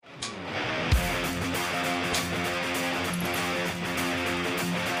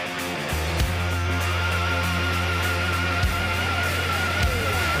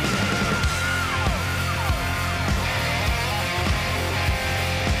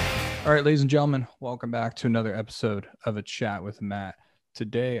All right, ladies and gentlemen, welcome back to another episode of A Chat with Matt.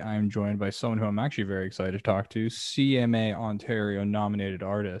 Today, I am joined by someone who I'm actually very excited to talk to, CMA Ontario nominated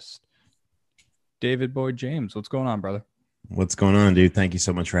artist, David Boyd James. What's going on, brother? What's going on, dude? Thank you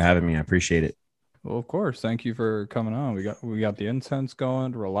so much for having me. I appreciate it. Well, of course. Thank you for coming on. We got the incense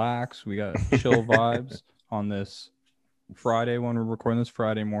going, relax. We got chill vibes on this Friday when we're recording this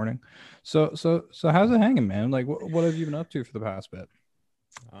Friday morning. So how's it hanging, man? Like what have you been up to for the past bit?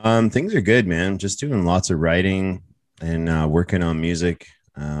 Things are good, man. Just doing lots of writing and working on music.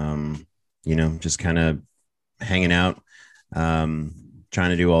 Just kind of hanging out, trying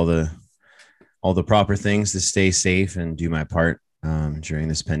to do all the proper things to stay safe and do my part during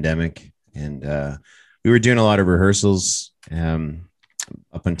this pandemic. And we were doing a lot of rehearsals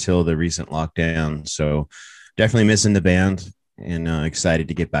up until the recent lockdown. So definitely missing the band and excited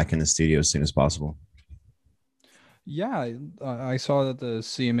to get back in the studio as soon as possible. Yeah, I saw that the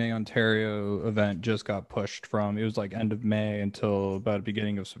CMA Ontario event just got pushed from it was like end of May until about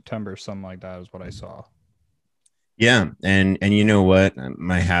beginning of September, something like that is what I saw. Yeah, and you know what?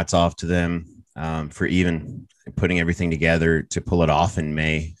 My hat's off to them for even putting everything together to pull it off in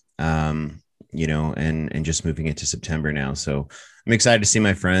May. And just moving it to September now. So I'm excited to see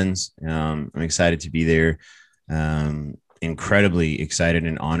my friends. I'm excited to be there. Incredibly excited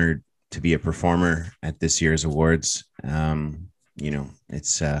and honored to be a performer at this year's awards.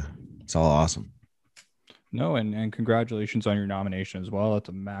 It's all awesome. No, and congratulations on your nomination as well. It's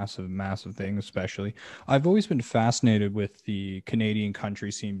a massive, massive thing, especially. I've always been fascinated with the Canadian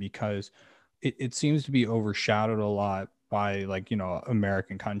country scene because it seems to be overshadowed a lot by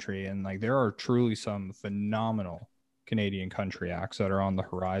American country. And like there are truly some phenomenal Canadian country acts that are on the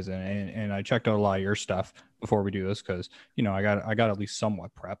horizon. And I checked out a lot of your stuff before we do this because I got at least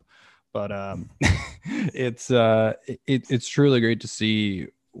somewhat prep. But it's truly great to see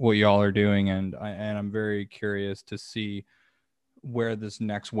what y'all are doing, and I'm very curious to see where this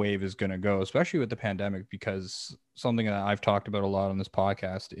next wave is going to go, especially with the pandemic, because something that I've talked about a lot on this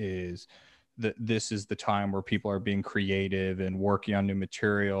podcast is that this is the time where people are being creative and working on new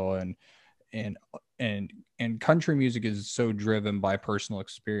material, and and country music is so driven by personal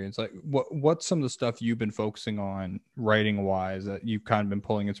experience. Like what's some of the stuff you've been focusing on writing wise that you've kind of been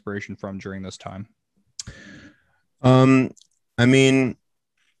pulling inspiration from during this time? Um, I mean,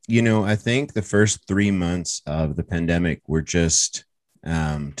 I think the first 3 months of the pandemic were just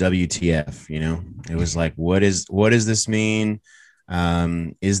WTF. It was like, what does this mean?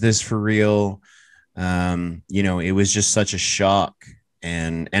 Is this for real? It was just such a shock.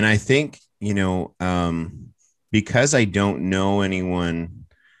 And I think, because I don't know anyone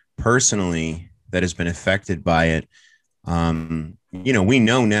personally that has been affected by it, we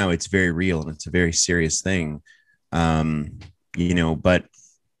know now it's very real and it's a very serious thing. But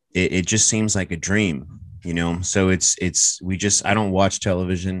it just seems like a dream, so I don't watch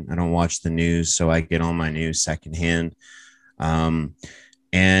television. I don't watch the news. So I get all my news secondhand. Um,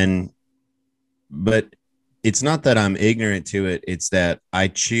 and, but it's not that I'm ignorant to it. It's that I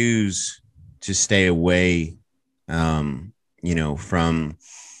choose to stay away, from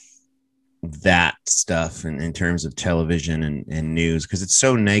that stuff and in terms of television and news, because it's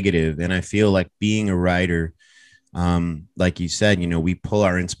so negative. And I feel like being a writer, like you said, we pull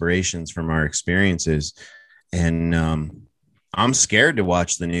our inspirations from our experiences. And I'm scared to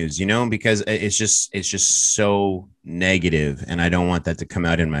watch the news, because it's just so negative, and I don't want that to come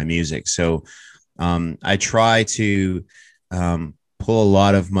out in my music. So I try to pull a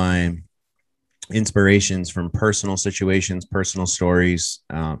lot of my inspirations from personal situations, personal stories,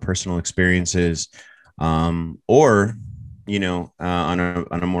 personal experiences, or on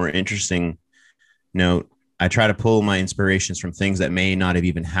a more interesting note, I try to pull my inspirations from things that may not have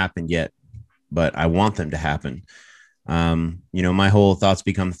even happened yet, but I want them to happen. My whole thoughts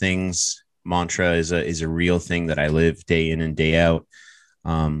become things mantra is a real thing that I live day in and day out.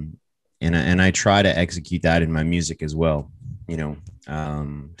 And I try to execute that in my music as well,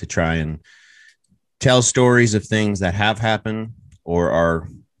 to try and tell stories of things that have happened or are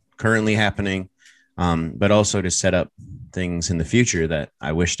currently happening, but also to set up things in the future that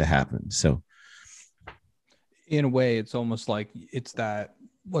I wish to happen. So, In a way, it's almost like it's that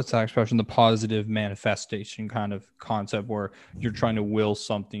what's that expression, the positive manifestation kind of concept where you're trying to will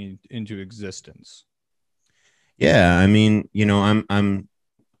something into existence. yeah, I mean,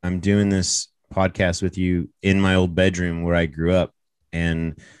 I'm doing this podcast with you in my old bedroom where I grew up,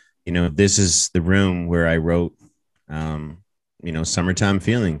 and this is the room where I wrote, "Summertime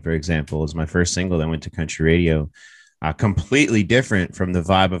Feeling," for example, is my first single that went to country radio. Completely different from the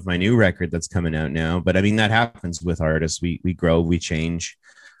vibe of my new record that's coming out now. But I mean, that happens with artists. We grow, we change.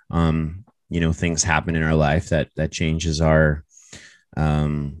 things happen in our life that changes our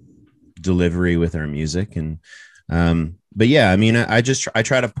um, delivery with our music. And but yeah, I mean, I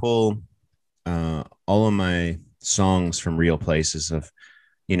try to pull all of my songs from real places of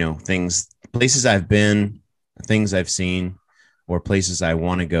things, places I've been, things I've seen, or places I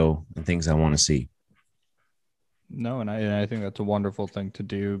want to go and things I want to see. No, and I think that's a wonderful thing to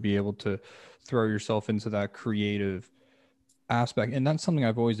do, be able to throw yourself into that creative aspect. And that's something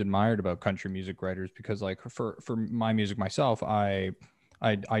I've always admired about country music writers, because like for my music myself, I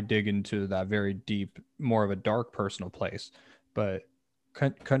dig into that very deep, more of a dark personal place. But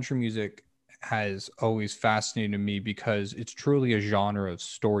country music has always fascinated me because it's truly a genre of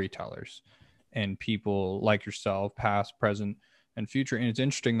storytellers and people like yourself, past, present, and future. And it's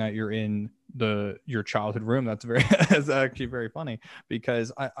interesting that you're in your childhood room. That's very that's actually very funny,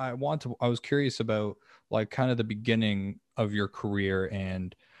 because I was curious about like kind of the beginning of your career,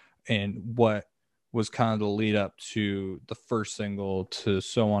 and what was kind of the lead up to the first single, to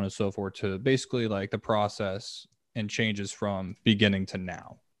so on and so forth, to basically like the process and changes from beginning to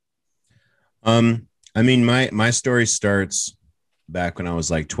now. I mean, my story starts back when I was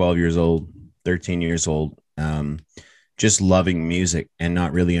like 12 years old, 13 years old, just loving music and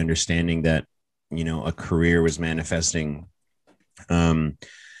not really understanding that, a career was manifesting. Um,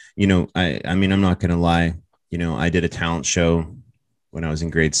 I mean, I'm not going to lie. I did a talent show when I was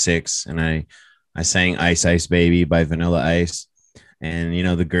in grade 6, and I sang Ice Ice Baby by Vanilla Ice, and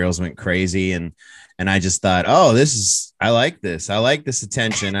the girls went crazy, and I just thought, oh, I like this. I like this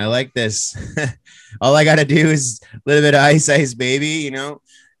attention. I like this. All I got to do is a little bit of Ice Ice Baby.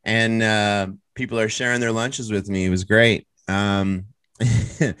 And people are sharing their lunches with me. It was great. But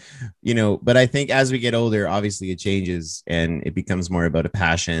I think as we get older, obviously it changes and it becomes more about a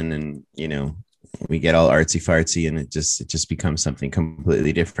passion, and, we get all artsy fartsy, and it just becomes something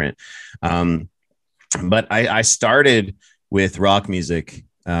completely different. But I started with rock music.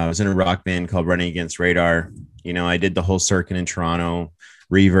 I was in a rock band called Running Against Radar. I did the whole circuit in Toronto: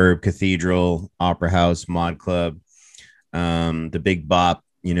 Reverb, Cathedral, Opera House, Mod Club, the Big Bop.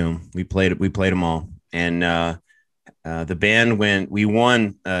 We played them all. And the band we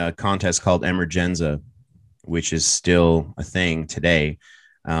won a contest called Emergenza, which is still a thing today.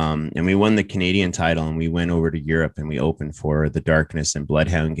 And we won the Canadian title, and we went over to Europe and we opened for the Darkness and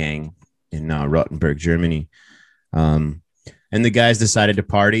Bloodhound Gang in Rottenburg, Germany. And the guys decided to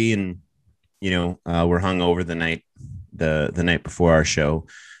party, and were hung over the night before our show,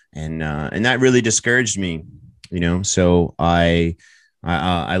 and that really discouraged me. So I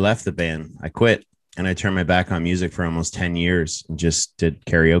left the band. I quit, and I turned my back on music for almost 10 years and just did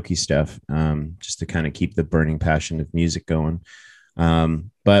karaoke stuff, just to kind of keep the burning passion of music going.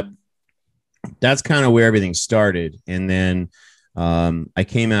 But that's kind of where everything started. And then I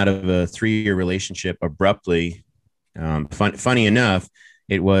came out of a 3-year relationship abruptly. Funny enough,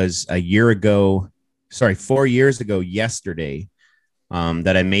 it was 4 years ago yesterday,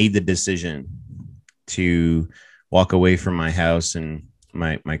 that I made the decision to walk away from my house and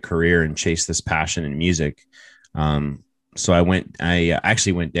my career and chase this passion in music. So I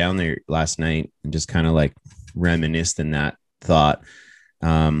actually went down there last night and just kind of like reminisced in that thought.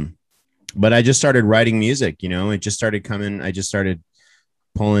 But I just started writing music, it just started coming. I just started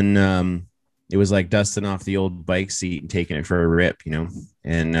pulling, it was like dusting off the old bike seat and taking it for a rip,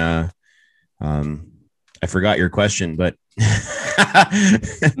 and I forgot your question, but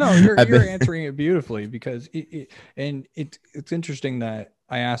No, you're answering it beautifully, because it's interesting that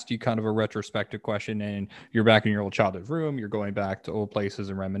I asked you kind of a retrospective question, and you're back in your old childhood room, you're going back to old places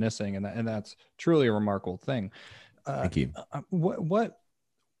and reminiscing, and that's truly a remarkable thing. Thank you.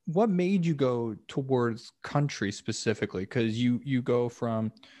 What made you go towards country specifically? Because you go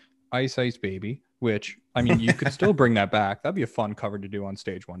from Ice Ice Baby, which, I mean, you could still bring that back. That'd be a fun cover to do on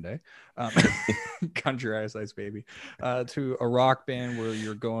stage one day. Country Ice Ice Baby, to a rock band where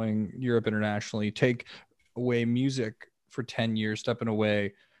you're going Europe internationally, take away music for 10 years, stepping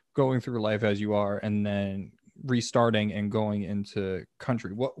away, going through life as you are, and then restarting and going into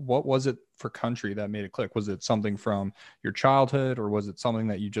country. What was it for country that made it click? Was it something from your childhood, or was it something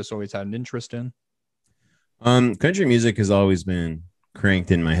that you just always had an interest in? Country music has always been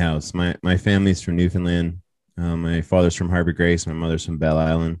cranked in my house. My family's from Newfoundland. My father's from Harbor Grace. My mother's from Belle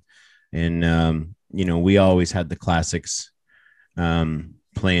Island, and we always had the classics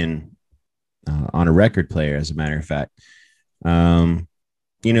playing on a record player. As a matter of fact, so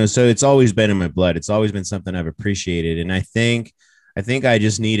it's always been in my blood. It's always been something I've appreciated, and I think I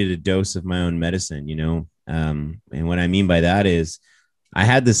just needed a dose of my own medicine. And what I mean by that is, I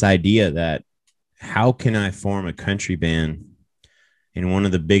had this idea that how can I form a country band in one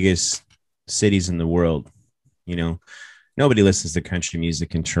of the biggest cities in the world. You know, nobody listens to country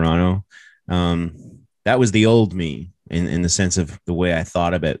music in Toronto. That was the old me in the sense of the way I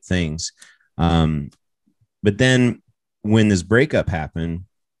thought about things. Um, but then when this breakup happened,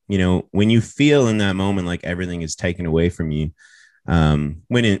 you know, when you feel in that moment like everything is taken away from you,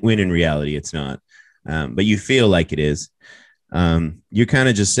 when in reality it's not, but you feel like it is. You're kind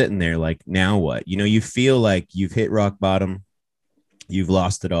of just sitting there like, now what? You know, you feel like you've hit rock bottom, you've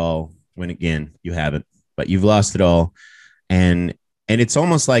lost it all. When again, you haven't, but you've lost it all, and it's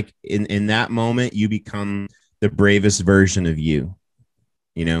almost like in that moment you become the bravest version of you.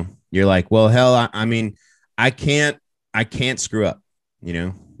 You know, you're like, well, hell, I mean, I can't, I can't screw up. You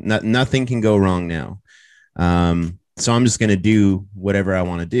know, nothing can go wrong now. So I'm just going to do whatever I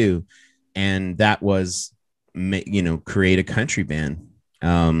want to do. And that was, you know, create a country band.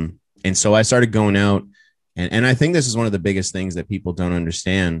 And so I started going out, and I think this is one of the biggest things that people don't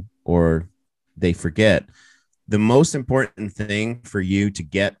understand or they forget. The most important thing for you to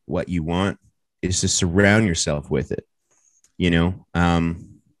get what you want is to surround yourself with it. You know,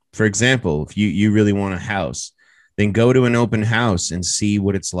 for example, if you really want a house, then go to an open house and see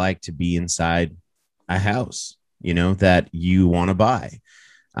what it's like to be inside a house, you know, that you want to buy.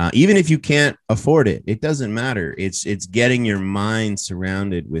 Even if you can't afford it, it doesn't matter. It's getting your mind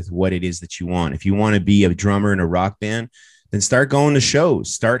surrounded with what it is that you want. If you want to be a drummer in a rock band, then start going to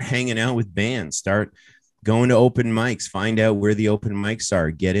shows, start hanging out with bands, start going to open mics, find out where the open mics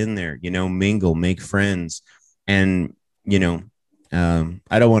are, get in there, you know, mingle, make friends. And, you know,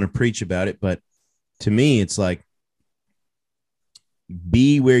 I don't want to preach about it, but to me, it's like,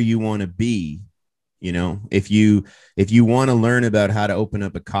 be where you want to be. You know, if you want to learn about how to open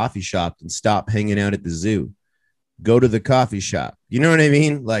up a coffee shop and stop hanging out at the zoo, go to the coffee shop. You know what I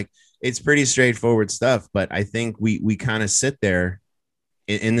mean? Like, it's pretty straightforward stuff, but I think we kind of sit there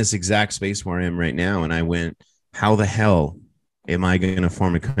in this exact space where I am right now. And I went, how the hell am I going to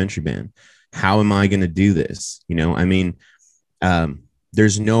form a country band? How am I going to do this? You know, I mean,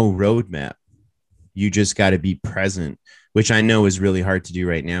 there's no roadmap. You just got to be present, which I know is really hard to do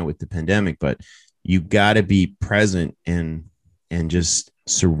right now with the pandemic, but you got to be present and just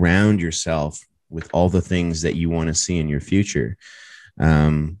surround yourself with all the things that you want to see in your future.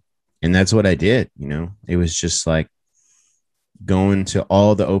 And that's what I did. You know, it was just like going to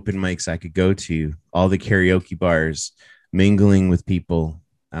all the open mics I could go to, all the karaoke bars, mingling with people.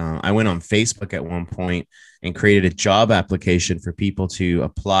 I went on Facebook at one point and created a job application for people to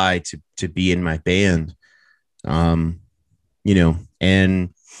apply to be in my band. You know,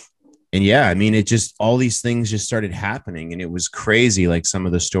 and yeah, I mean, it just, all these things just started happening, and it was crazy. Like some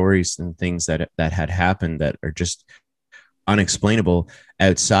of the stories and things that had happened that are just unexplainable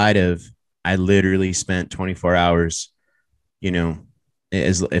outside of, I literally spent 24 hours, you know,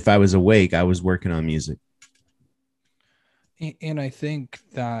 as if I was awake, I was working on music. And I think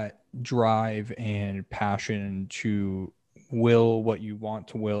that drive and passion to will what you want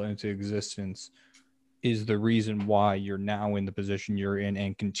to will into existence is the reason why you're now in the position you're in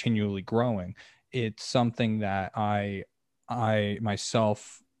and continually growing. It's something that I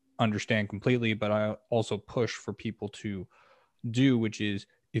myself understand completely, but I also push for people to do, which is,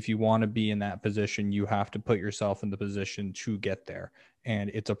 if you want to be in that position, you have to put yourself in the position to get there.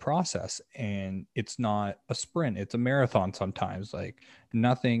 And it's a process, and it's not a sprint, it's a marathon sometimes. Like,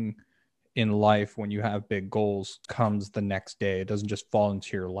 nothing in life when you have big goals comes the next day. It doesn't just fall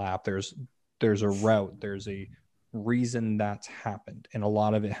into your lap. There's a route, there's a reason that's happened. And a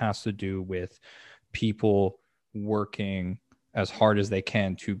lot of it has to do with people working as hard as they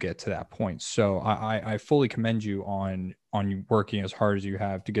can to get to that point. So I fully commend you on you working as hard as you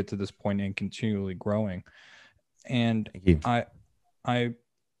have to get to this point and continually growing. And Thank you. I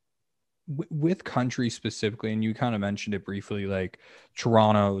with country specifically, and you kind of mentioned it briefly, like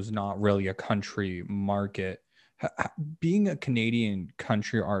Toronto is not really a country market. Being a Canadian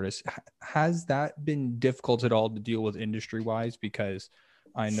country artist, has that been difficult at all to deal with industry wise? Because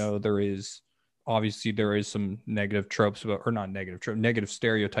I know there is some negative tropes about, or not negative tropes, negative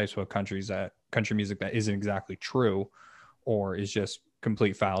stereotypes about country music that isn't exactly true, or is just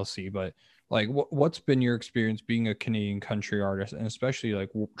complete fallacy. But like, what's been your experience being a Canadian country artist, and especially like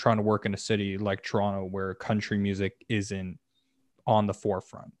trying to work in a city like Toronto where country music isn't on the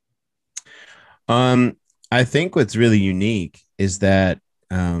forefront? Um, I think what's really unique is that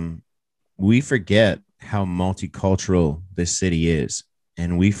um, we forget how multicultural this city is,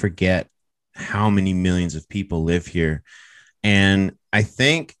 and we forget how many millions of people live here. And I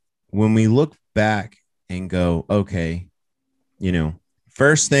think when we look back and go, okay, you know,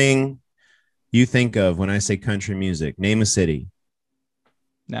 first thing you think of when I say country music, name a city.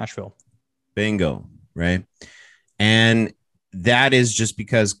 Nashville. Bingo, right? And that is just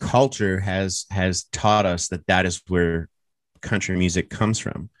because culture has taught us that that is where country music comes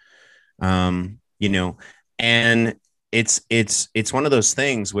from. You know, and it's one of those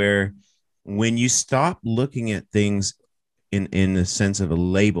things where when you stop looking at things in the sense of a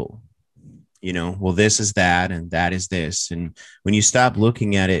label, you know, well, this is that and that is this, and when you stop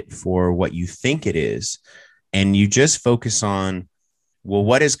looking at it for what you think it is, and you just focus on, well,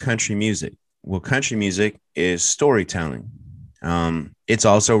 what is country music? Well, country music is storytelling. It's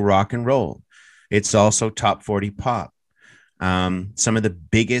also rock and roll. It's also top 40 pop. Some of the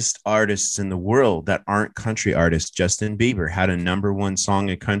biggest artists in the world that aren't country artists, Justin Bieber had a number one song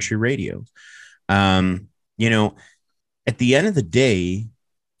at country radio. You know, at the end of the day,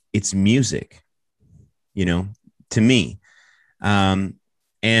 it's music, you know, to me. Um,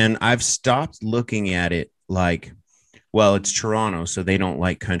 and I've stopped looking at it like, well, it's Toronto, so they don't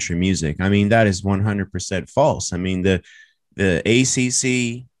like country music. I mean, that is 100% false. I mean, the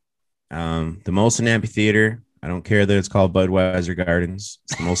ACC, the Molson Amphitheater. I don't care that it's called Budweiser Gardens.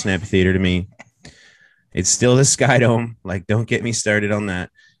 It's the Molson Amphitheater to me. It's still the Sky Dome. Like, don't get me started on that.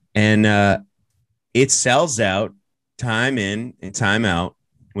 And it sells out time in and time out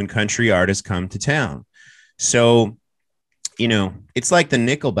when country artists come to town. So, you know, it's like the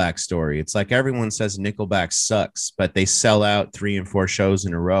Nickelback story. It's like everyone says Nickelback sucks, but they sell out 3 and 4 shows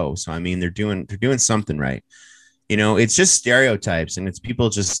in a row. So I mean, they're doing something right. You know, it's just stereotypes, and it's people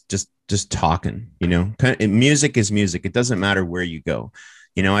just talking. You know, music is music. It doesn't matter where you go.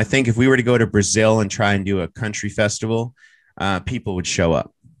 You know, I think if we were to go to Brazil and try and do a country festival, people would show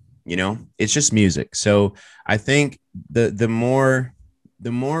up. You know, it's just music. So I think the more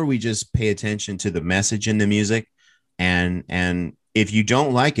we just pay attention to the message in the music, and if you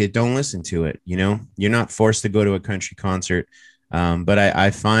don't like it, don't listen to it. You know, you're not forced to go to a country concert. But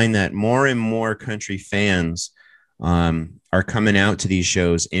I find that more and more country fans are coming out to these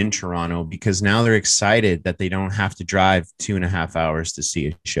shows in Toronto because now they're excited that they don't have to drive 2.5 hours to see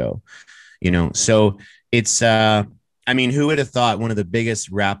a show. You know, so it's I mean, who would have thought one of the biggest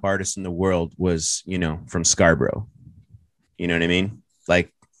rap artists in the world was, you know, from Scarborough? You know what I mean?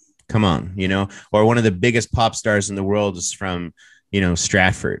 Like, come on, you know, or one of the biggest pop stars in the world is from, you know,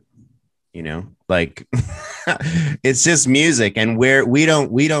 Stratford, you know, like it's just music, and where we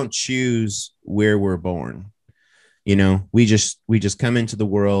don't choose where we're born. You know, we just come into the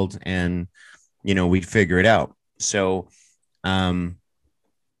world, and, you know, we figure it out. So, um,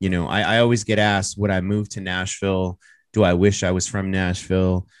 you know, I always get asked, would I move to Nashville? Do I wish I was from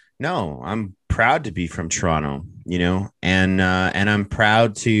Nashville? No, I'm proud to be from Toronto, you know, and I'm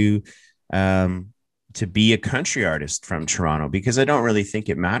proud um, to be a country artist from Toronto, because I don't really think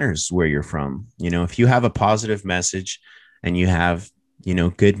it matters where you're from. You know, if you have a positive message and you have, you know,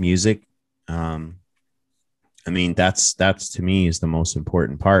 good music, um, I mean, that's to me is the most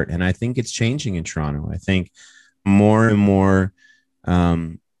important part. And I think it's changing in Toronto. I think more and more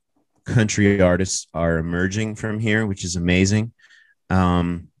um, country artists are emerging from here, which is amazing.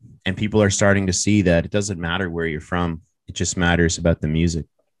 Um, and people are starting to see that it doesn't matter where you're from. It just matters about the music.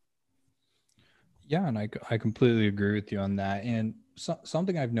 Yeah, and I completely agree with you on that. And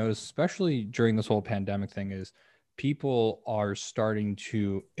something I've noticed, especially during this whole pandemic thing, is people are starting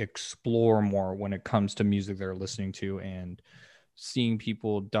to explore more when it comes to music they're listening to, and seeing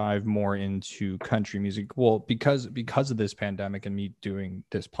people dive more into country music. Well, because of this pandemic and me doing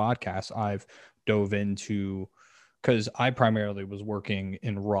this podcast, I've dove into, because I primarily was working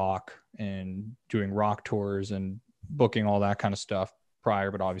in rock and doing rock tours and booking all that kind of stuff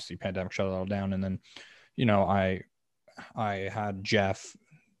prior, but obviously pandemic shut it all down. And then, you know, I had Jeff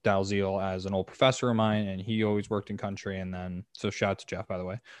Dalziel as an old professor of mine, and he always worked in country. And then, so shout out to Jeff, by the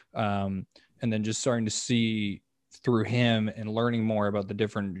way. And then just starting to see through him and learning more about the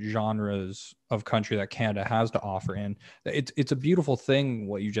different genres of country that Canada has to offer. And it's a beautiful thing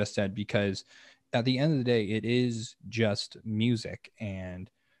what you just said, because at the end of the day, it is just music, and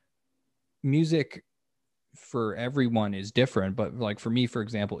music for everyone is different. But like for me, for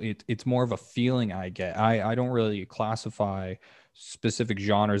example, it's more of a feeling I get. I don't really classify specific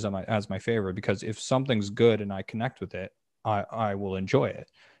genres as my favorite, because if something's good and I connect with it, I will enjoy it.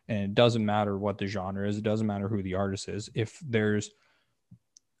 And it doesn't matter what the genre is, it doesn't matter who the artist is. If there's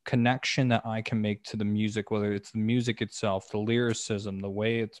connection that I can make to the music, whether it's the music itself, the lyricism, the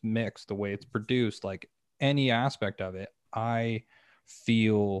way it's mixed, the way it's produced, like any aspect of it, I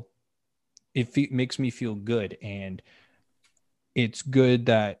feel makes me feel good. And it's good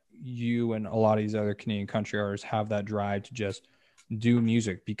that you and a lot of these other Canadian country artists have that drive to just do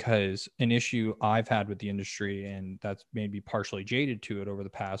music, because an issue I've had with the industry, and that's maybe partially jaded to it over the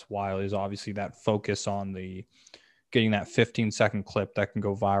past while, is obviously that focus on the getting that 15-second clip that can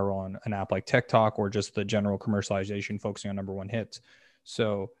go viral on an app like TikTok, or just the general commercialization focusing on number one hits.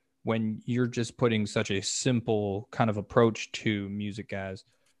 So when you're just putting such a simple kind of approach to music as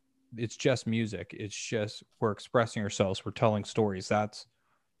it's just music, it's just we're expressing ourselves, we're telling stories, that's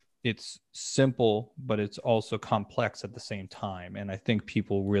it's simple, but it's also complex at the same time. And I think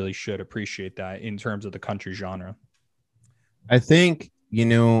people really should appreciate that in terms of the country genre. I think,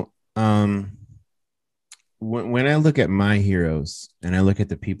 when I look at my heroes and I look at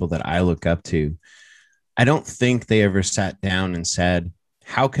the people that I look up to, I don't think they ever sat down and said,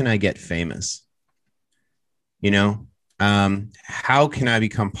 how can I get famous? You know, how can I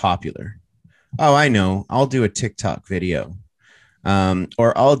become popular? Oh, I know. I'll do a TikTok video,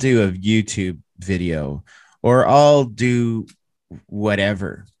 or I'll do a YouTube video, or I'll do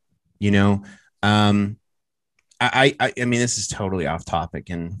whatever, you know. Um, I mean, this is totally off topic,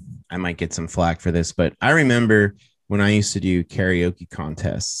 and I might get some flack for this, but I remember when I used to do karaoke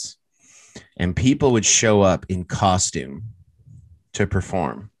contests, and people would show up in costume to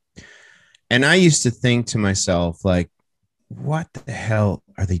perform, and I used to think to myself, like, what the hell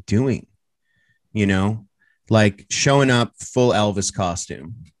are they doing? You know, like showing up full Elvis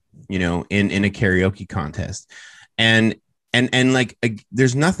costume, in a karaoke contest, and like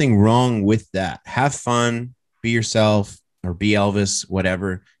there's nothing wrong with that. Have fun, be yourself, or be Elvis,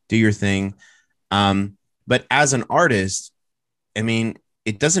 whatever, do your thing. But as an artist, I mean,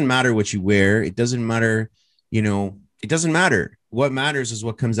 it doesn't matter what you wear. It doesn't matter, it doesn't matter. What matters is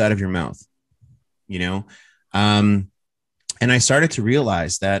what comes out of your mouth, you know? Um, and I started to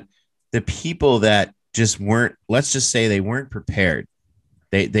realize that the people that just weren't, let's just say they weren't prepared.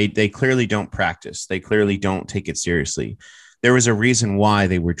 They clearly don't practice. They clearly don't take it seriously. There was a reason why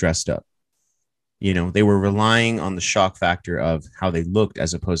they were dressed up. They were relying on the shock factor of how they looked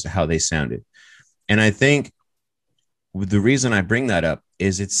as opposed to how they sounded. And I think the reason I bring that up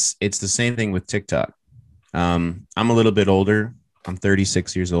is it's the same thing with TikTok. I'm a little bit older. I'm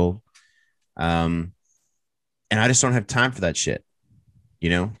 36 years old. And I just don't have time for that shit.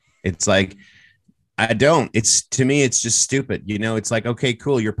 It's like, I don't. It's, to me, it's just stupid. It's like, okay,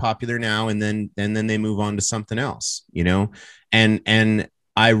 cool, you're popular now, and then they move on to something else. And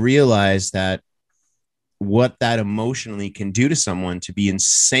I realize that what that emotionally can do to someone to be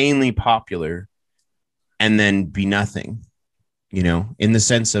insanely popular and then be nothing, in the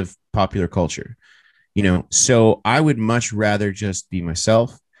sense of popular culture. So I would much rather just be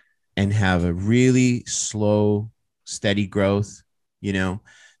myself and have a really slow, steady growth,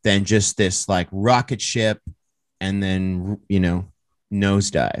 than just this like rocket ship and then,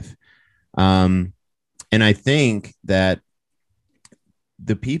 nosedive. And I think that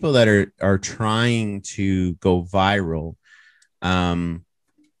the people that are trying to go viral,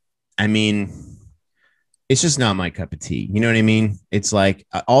 I mean, it's just not my cup of tea. You know what I mean? It's like,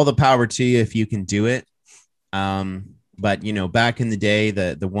 all the power to you if you can do it. But back in the day,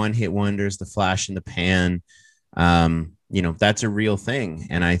 the one hit wonders, the flash in the pan, that's a real thing.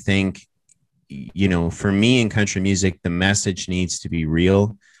 And I think, for me in country music, the message needs to be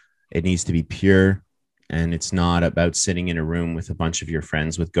real. It needs to be pure. And it's not about sitting in a room with a bunch of your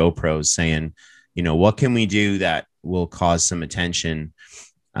friends with GoPros saying, what can we do that will cause some attention?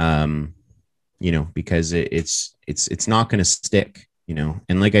 Because it's not going to stick,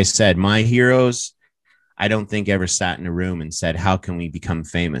 And like I said, my heroes, I don't think ever sat in a room and said, how can we become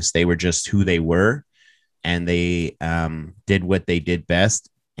famous? They were just who they were, and they did what they did best.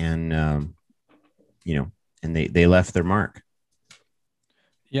 And, and they left their mark.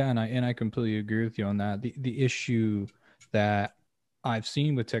 Yeah, and I completely agree with you on that. The issue that I've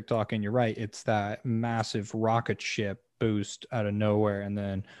seen with TikTok, and you're right, it's that massive rocket ship boost out of nowhere, and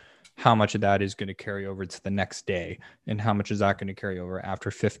then how much of that is going to carry over to the next day, and how much is that going to carry over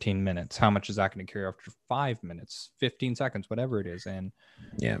after 15 minutes? How much is that going to carry after 5 minutes, 15 seconds, whatever it is? And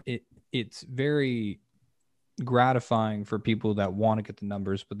yeah, it's very gratifying for people that want to get the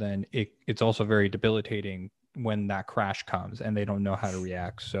numbers, but then it's also very debilitating when that crash comes and they don't know how to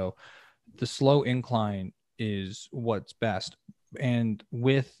react. So the slow incline is what's best. And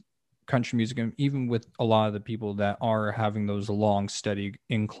with country music, and even with a lot of the people that are having those long, steady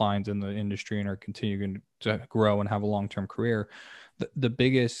inclines in the industry and are continuing to grow and have a long-term career, the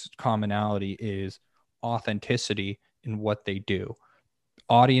biggest commonality is authenticity in what they do.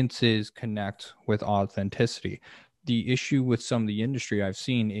 Audiences connect with authenticity. the issue with some of the industry I've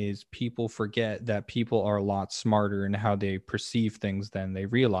seen is people forget that people are a lot smarter in how they perceive things than they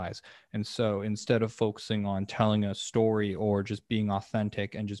realize. And so instead of focusing on telling a story or just being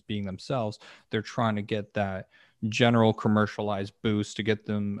authentic and just being themselves, they're trying to get that general commercialized boost to get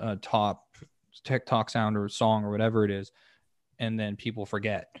them a top TikTok sound or song or whatever it is. And then people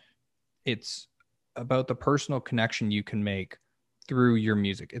forget it's about the personal connection you can make through your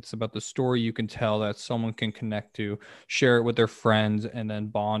music. It's about the story you can tell that someone can connect to, share it with their friends, and then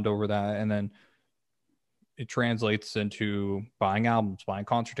bond over that. And then it translates into buying albums, buying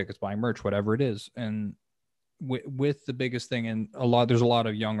concert tickets, buying merch, whatever it is. And with the biggest thing, and there's a lot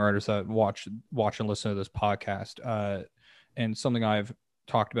of young artists that watch and listen to this podcast. And something I've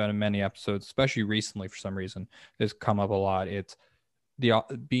talked about in many episodes, especially recently for some reason, has come up a lot. It's the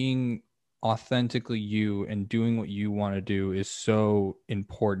being authentically you and doing what you want to do is so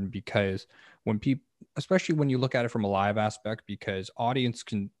important, because when people, especially when you look at it from a live aspect, because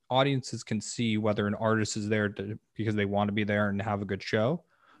audiences can see whether an artist is there because they want to be there and have a good show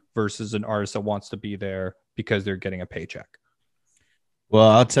versus an artist that wants to be there because they're getting a paycheck. Well,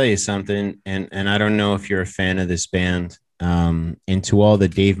 I'll tell you something, and I don't know if you're a fan of this band. And to all the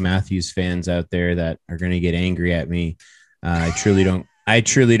Dave Matthews fans out there that are going to get angry at me, I truly don't. I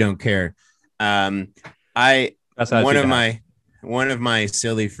truly don't care. I That's one of my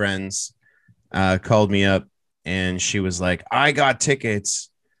silly friends called me up, and she was like, "I got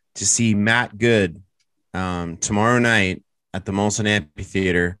tickets to see Matt Good tomorrow night at the Molson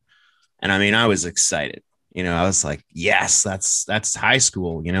Amphitheater," and I mean, I was excited. I was like, "Yes, that's high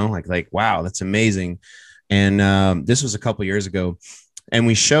school." Like wow, that's amazing. And this was a couple years ago, and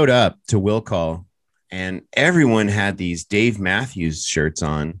we showed up to Will Call, and everyone had these Dave Matthews shirts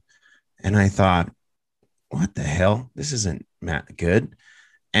on. And I thought, what the hell? This isn't Matt Good.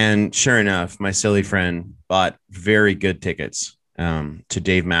 And sure enough, my silly friend bought very good tickets to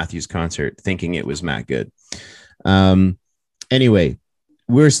Dave Matthews concert, thinking it was Matt Good. Anyway,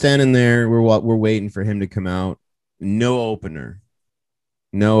 we're standing there. We're waiting for him to come out. No opener,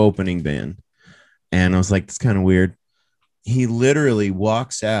 no opening band. And I was like, that's kind of weird. He literally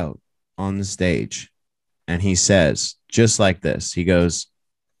walks out on the stage and he says, just like this, he goes,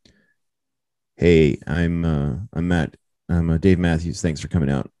 "Hey, I'm Matt. I'm Dave Matthews. Thanks for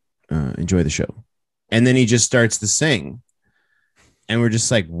coming out. Enjoy the show." And then he just starts to sing, and we're just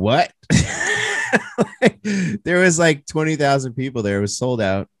like, "What?" There was like 20,000 people there. It was sold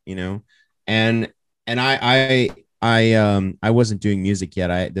out, and I wasn't doing music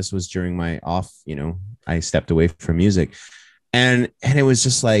yet. This was during my off. I stepped away from music, and it was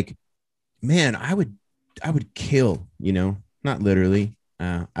just like, man, I would kill. Not literally.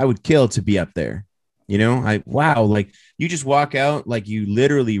 I would kill to be up there. Wow, like you just walk out like you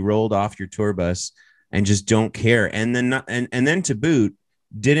literally rolled off your tour bus and just don't care. And then and then to boot,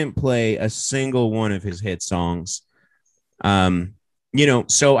 didn't play a single one of his hit songs.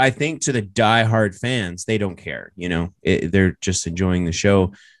 So I think to the diehard fans, they don't care. They're just enjoying the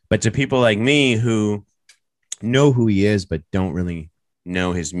show. But to people like me who know who he is but don't really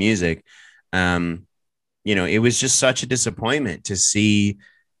know his music, it was just such a disappointment to see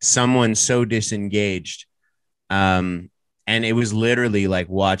someone so disengaged. And it was literally like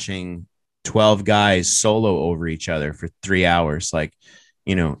watching 12 guys solo over each other for 3 hours. Like,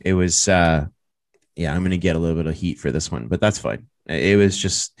 it was, I'm going to get a little bit of heat for this one, but that's fine. It was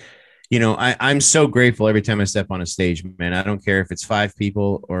just, I'm so grateful every time I step on a stage, man. I don't care if it's 5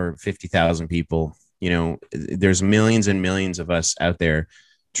 people or 50,000 people. There's millions and millions of us out there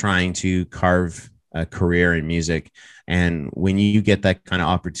trying to carve a career in music. And when you get that kind of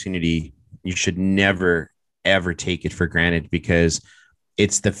opportunity, you should never, ever take it for granted, because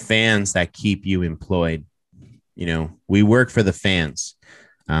it's the fans that keep you employed. We work for the fans.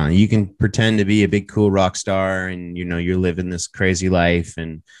 You can pretend to be a big, cool rock star and, you're living this crazy life.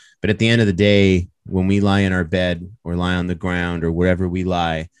 But at the end of the day, when we lie in our bed or lie on the ground or wherever we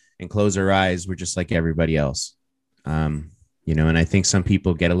lie and close our eyes, we're just like everybody else. And I think some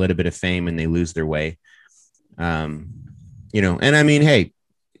people get a little bit of fame and they lose their way. And I mean, hey,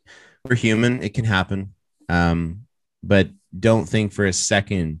 we're human. It can happen. But don't think for a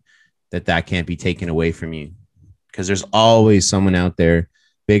second that can't be taken away from you, because there's always someone out there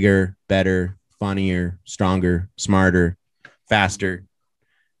bigger, better, funnier, stronger, smarter, faster.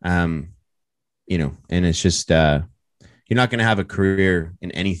 And it's just, you're not going to have a career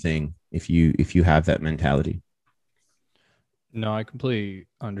in anything if you have that mentality. No, I completely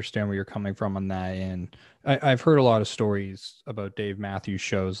understand where you're coming from on that. And I've heard a lot of stories about Dave Matthews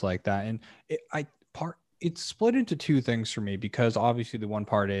shows like that. And it's split into two things for me, because obviously the one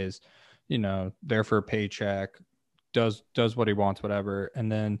part is, there for a paycheck, does what he wants, whatever.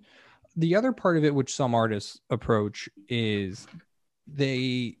 And then the other part of it, which some artists approach, is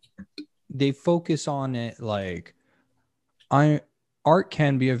they they focus on it like I art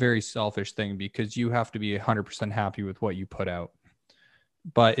can be a very selfish thing because you have to be 100% happy with what you put out,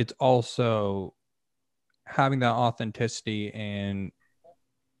 but it's also having that authenticity and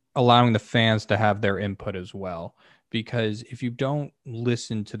allowing the fans to have their input as well. Because if you don't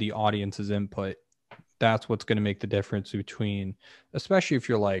listen to the audience's input, that's what's going to make the difference between, especially if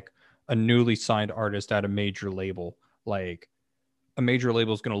you're like a newly signed artist at a major label. Like a major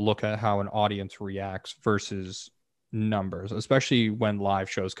label is going to look at how an audience reacts versus numbers, especially when live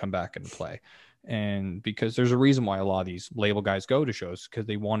shows come back into play. And because there's a reason why a lot of these label guys go to shows, because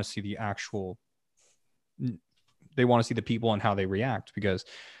they want to see the actual, they want to see the people and how they react. Because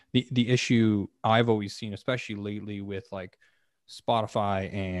the issue I've always seen, especially lately with like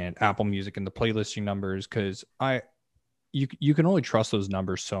Spotify and Apple Music and the playlisting numbers, because you can only trust those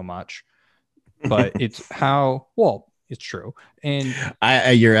numbers so much, but it's how well it's true. And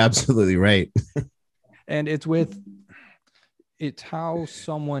You're absolutely right. it's how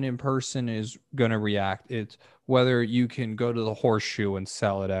someone in person is going to react. It's whether you can go to the Horseshoe and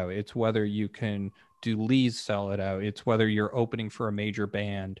sell it out. It's whether you can do Lee's, sell it out. It's whether you're opening for a major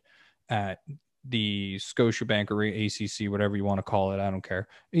band at the Scotiabank or ACC, whatever you want to call it. I don't care.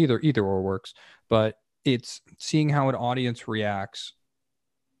 Either or works. But it's seeing how an audience reacts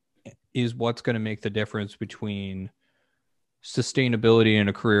is what's going to make the difference between sustainability in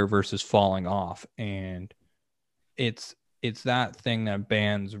a career versus falling off. And it's that thing that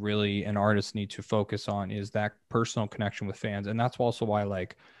bands really and artists need to focus on, is that personal connection with fans. And that's also why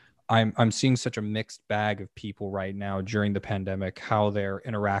like I'm seeing such a mixed bag of people right now during the pandemic, how they're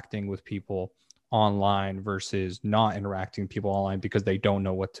interacting with people online versus not interacting with people online because they don't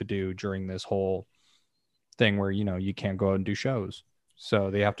know what to do during this whole thing where, you know, you can't go out and do shows.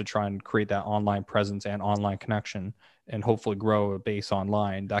 So they have to try and create that online presence and online connection and hopefully grow a base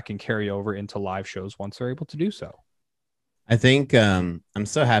online that can carry over into live shows once they're able to do so. I think I'm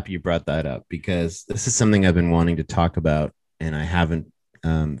so happy you brought that up because this is something I've been wanting to talk about and I haven't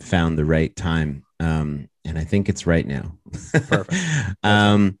found the right time. And I think it's right now. Perfect.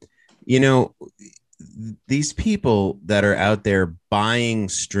 You know, these people that are out there buying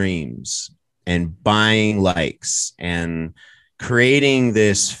streams and buying likes and creating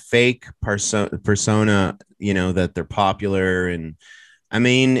this fake persona, you know, that they're popular. And I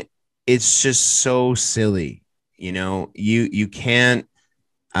mean, it's just so silly. You know, you can't.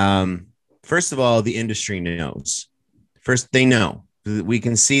 First of all, the industry knows. First, they know. We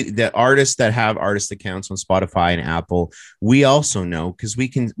can see that artists that have artist accounts on Spotify and Apple. We also know because we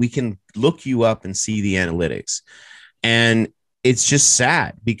can look you up and see the analytics, and it's just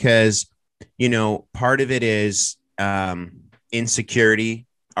sad because you know part of it is insecurity,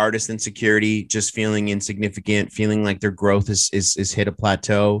 artist insecurity, just feeling insignificant, feeling like their growth is hit a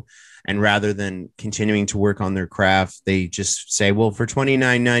plateau. And rather than continuing to work on their craft, they just say, well, for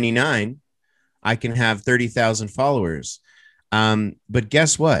 $29.99, I can have 30,000 followers. But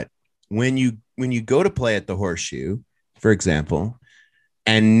guess what? When you go to play at the Horseshoe, for example,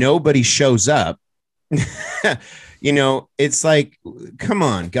 and nobody shows up, you know, it's like, come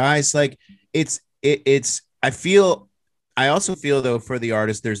on, guys. Like it's I also feel though for the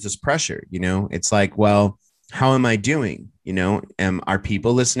artist, there's this pressure, you know, it's like, well, how am I doing? You know, are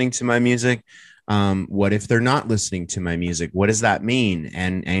people listening to my music? What if they're not listening to my music? What does that mean?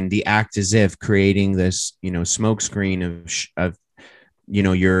 And the act as if creating this, you know, smokescreen of, you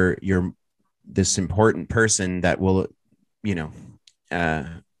know, you're this important person that will, you know,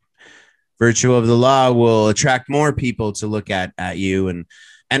 virtue of the law will attract more people to look at you. And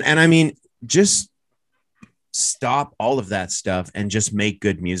I mean, just stop all of that stuff and just make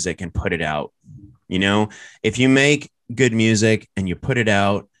good music and put it out. You know, if you make good music and you put it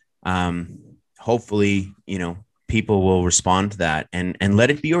out, hopefully, you know, people will respond to that and let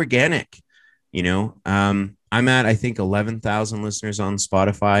it be organic. You know, I'm at, I think 11,000 listeners on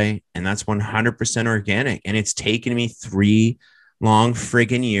Spotify and that's 100% organic. And it's taken me 3 long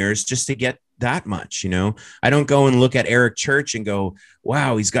friggin' years just to get that much. You know, I don't go and look at Eric Church and go,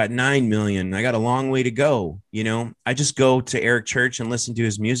 wow, he's got 9 million. I got a long way to go. You know, I just go to Eric Church and listen to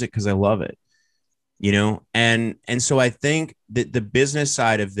his music because I love it. You know, and so I think that the business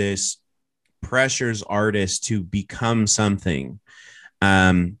side of this pressures artists to become something,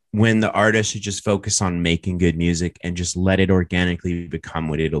 when the artist should just focus on making good music and just let it organically become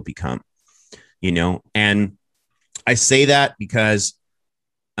what it'll become, you know. And I say that because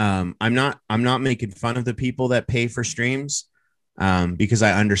I'm not making fun of the people that pay for streams, because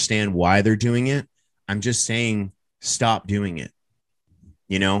I understand why they're doing it. I'm just saying stop doing it.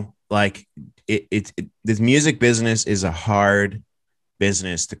 You know, like this music business is a hard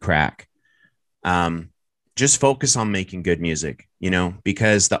business to crack. um just focus on making good music, you know,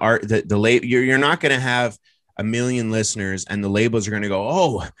 because the art, the label, you're not going to have a million listeners and the labels are going to go,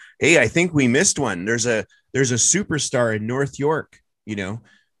 oh, hey, I think we missed one. There's a superstar in North York, you know.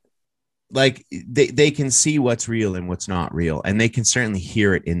 Like they can see what's real and what's not real, and they can certainly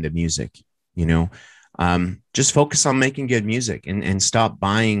hear it in the music, you know. Just focus on making good music, and stop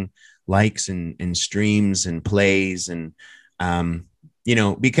buying likes and streams and plays, and you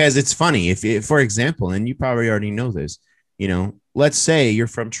know, because it's funny if, for example, and you probably already know this, you know, let's say you're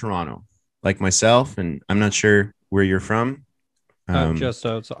from Toronto, like myself, and I'm not sure where you're from. um Just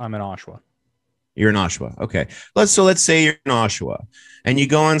so I'm in Oshawa. you're in Oshawa. Okay. Let's say you're in Oshawa and you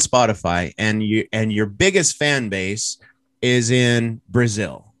go on Spotify and your biggest fan base is in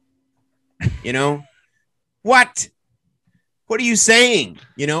Brazil. You know, what? What are you saying?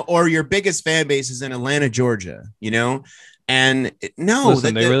 You know, or your biggest fan base is in Atlanta, Georgia, you know? And no,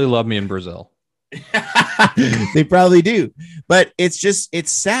 Listen, they really love me in Brazil. they probably do. But it's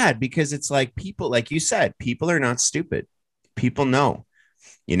sad because it's like people, like you said, people are not stupid. People know,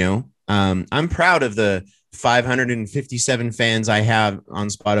 you know. I'm proud of the 557 fans I have on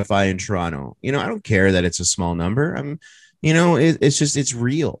Spotify in Toronto. You know, I don't care that it's a small number. You know, it's just, it's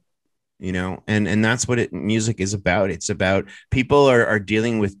real, you know, and that's what music is about. It's about people are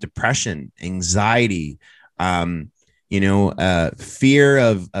dealing with depression, anxiety, you know, fear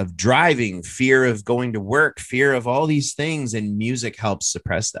of driving, fear of going to work, fear of all these things. And music helps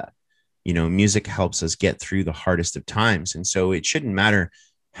suppress that. You know, music helps us get through the hardest of times. And so it shouldn't matter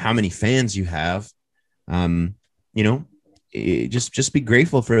how many fans you have. um you know, just be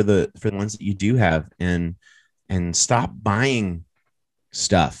grateful for the ones that you do have, and stop buying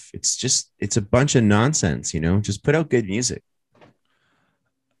stuff. It's a bunch of nonsense, you know. Just put out good music.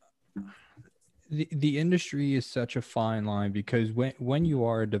 The industry is such a fine line because when you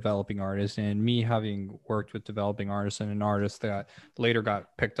are a developing artist, and me having worked with developing artists and an artist that later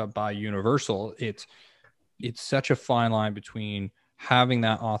got picked up by Universal, it's such a fine line between having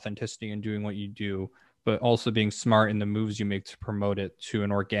that authenticity and doing what you do, but also being smart in the moves you make to promote it to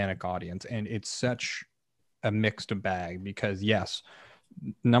an organic audience. And it's such a mixed bag because yes,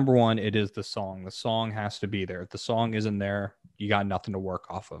 number one, it is the song. The song has to be there. If the song isn't there, you got nothing to work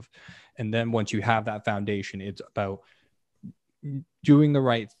off of. And then once you have that foundation, it's about doing the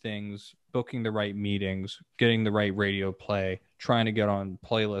right things, booking the right meetings, getting the right radio play, trying to get on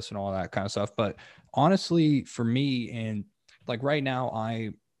playlists and all that kind of stuff. But honestly, for me, and like right now,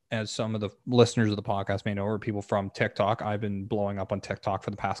 as some of the listeners of the podcast may know, or people from TikTok, I've been blowing up on TikTok for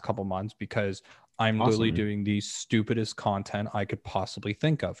the past couple months because I'm literally Awesome. doing the stupidest content I could possibly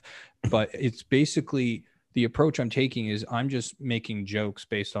think of. But it's basically the approach I'm taking is I'm just making jokes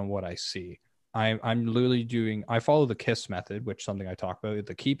based on what I see. I'm literally doing, I follow the KISS method, which is something I talk about,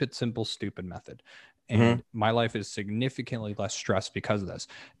 the keep it simple, stupid method. Mm-hmm. And my life is significantly less stressed because of this.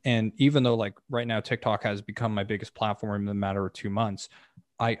 And even though like right now, TikTok has become my biggest platform in a matter of 2 months,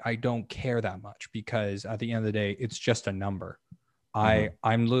 I don't care that much because at the end of the day, it's just a number. Mm-hmm.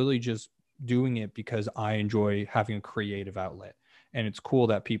 I'm literally just doing it because I enjoy having a creative outlet. And it's cool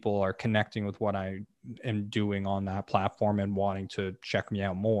that people are connecting with what I am doing on that platform and wanting to check me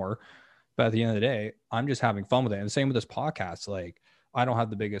out more. But at the end of the day, I'm just having fun with it. And same with this podcast. Like, I don't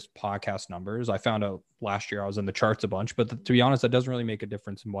have the biggest podcast numbers. I found out last year I was in the charts a bunch, but to be honest, that doesn't really make a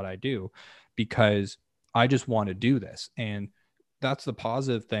difference in what I do because I just want to do this. And that's the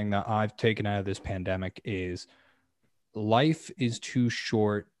positive thing that I've taken out of this pandemic is life is too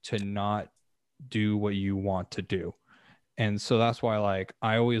short to not do what you want to do. And so that's why like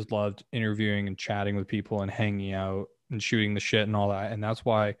I always loved interviewing and chatting with people and hanging out and shooting the shit and all that. And that's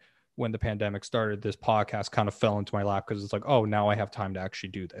why when the pandemic started, this podcast kind of fell into my lap because it's like, oh, now I have time to actually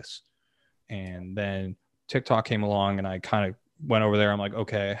do this. And then TikTok came along and I kind of went over there. I'm like,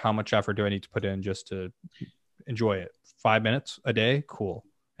 okay, how much effort do I need to put in just to enjoy it? 5 minutes a day? Cool.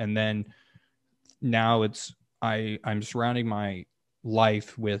 And then now I'm surrounding my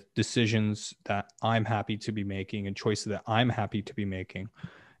life with decisions that I'm happy to be making and choices that I'm happy to be making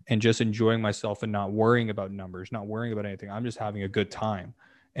and just enjoying myself and not worrying about numbers, not worrying about anything. I'm just having a good time.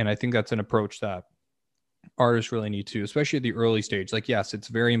 And I think that's an approach that artists really need to, especially at the early stage. Like, yes, it's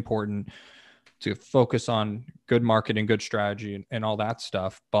very important to focus on good marketing, good strategy, and all that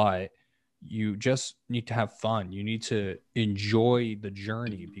stuff. But you just need to have fun. You need to enjoy the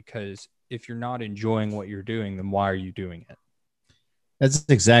journey because if you're not enjoying what you're doing, then why are you doing it? That's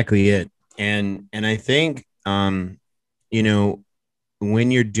exactly it. And I think you know,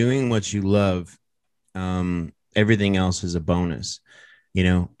 when you're doing what you love, Everything else is a bonus, you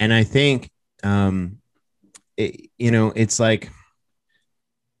know. And I think, it's like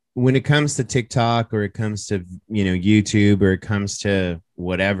when it comes to TikTok, or it comes to, YouTube, or it comes to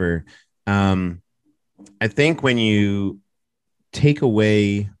whatever, um, I think when you take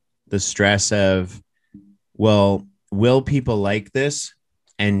away the stress of, well, will people like this,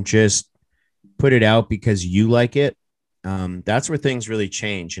 and just put it out because you like it, that's where things really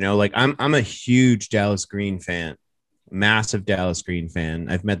change. Like I'm a huge Dallas Green fan, massive Dallas Green fan.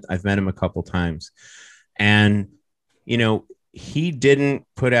 I've met him a couple times, and he didn't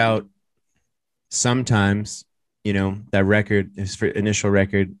put out sometimes, that record, his initial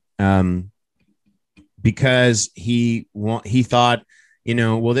record, because he thought,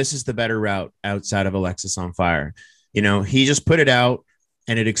 well, this is the better route outside of Alexis on Fire. He just put it out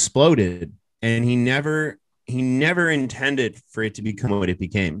and it exploded, and he never intended for it to become what it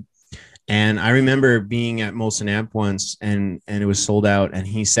became. And I remember being at Molson Amp once, and it was sold out, and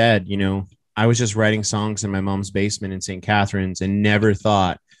he said, I was just writing songs in my mom's basement in St. Catharines and never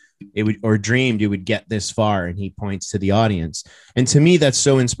thought it would, or dreamed it would get this far. And he points to the audience. And to me, that's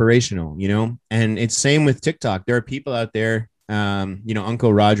so inspirational, and it's same with TikTok. There are people out there,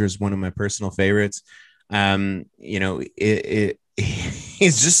 Uncle Roger is one of my personal favorites.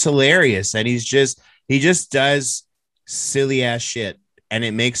 He's just hilarious, and he just does silly ass shit, and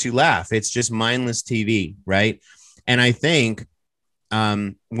it makes you laugh. It's just mindless TV, right? And I think,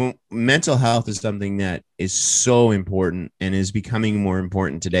 mental health is something that is so important and is becoming more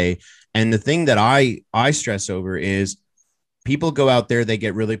important today. And the thing that I stress over is people go out there, they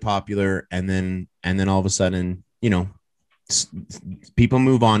get really popular, and then all of a sudden, people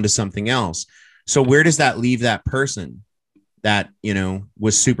move on to something else. So where does that leave that person that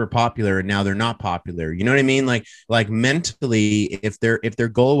was super popular and now they're not popular? You know what I mean? Like mentally, if their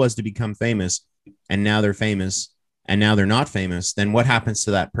goal was to become famous, and now they're famous, and now they're not famous, then what happens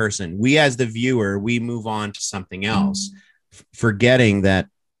to that person? We, as the viewer, we move on to something else, forgetting that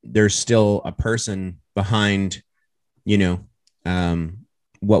there's still a person behind,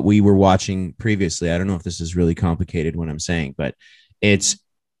 what we were watching previously. I don't know if this is really complicated what I'm saying, but it's,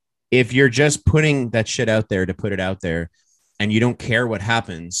 if you're just putting that shit out there to put it out there, and you don't care what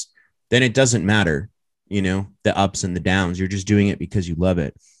happens, then it doesn't matter, the ups and the downs. You're just doing it because you love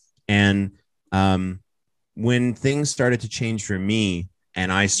it. And when things started to change for me, and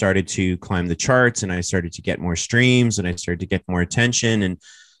I started to climb the charts, and I started to get more streams, and I started to get more attention, and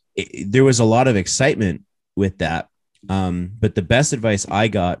there was a lot of excitement with that. But the best advice I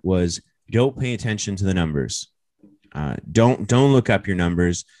got was, don't pay attention to the numbers. Don't look up your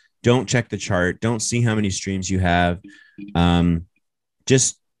numbers. Don't check the chart. Don't see how many streams you have.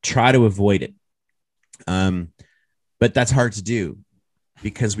 Just try to avoid it. But that's hard to do,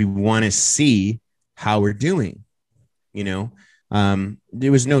 because we want to see how we're doing.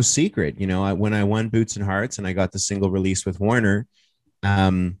 There was no secret. When I won Boots and Hearts and I got the single release with Warner,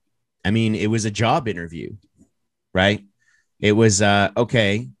 it was a job interview, right? It was,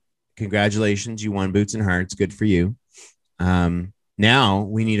 okay, congratulations, you won Boots and Hearts. Good for you. Now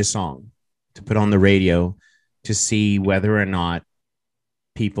we need a song to put on the radio to see whether or not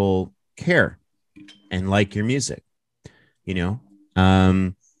people care and like your music,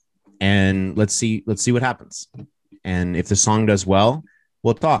 and let's see what happens. And if the song does well,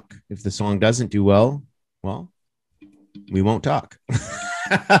 we'll talk. If the song doesn't do well, we won't talk.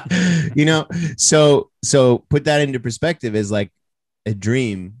 So put that into perspective, is like a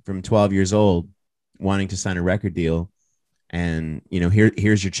dream from 12 years old, wanting to sign a record deal. And,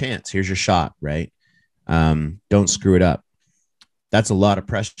 here's your chance. Here's your shot, right? Don't screw it up. That's a lot of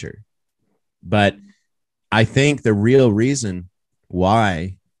pressure. But I think the real reason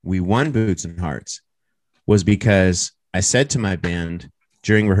why we won Boots and Hearts was because I said to my band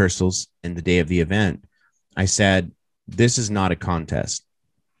during rehearsals and the day of the event, I said, this is not a contest.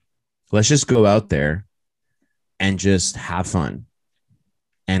 Let's just go out there and just have fun.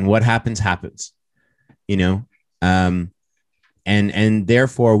 And what happens, happens, and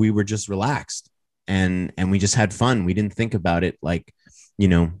therefore we were just relaxed, and we just had fun. We didn't think about it. Like,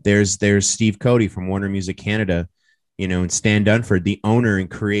 there's Steve Cody from Warner Music Canada, and Stan Dunford, the owner and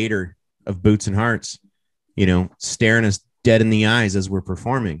creator of Boots and Hearts, staring us dead in the eyes as we're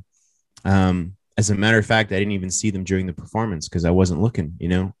performing. As a matter of fact, I didn't even see them during the performance because I wasn't looking,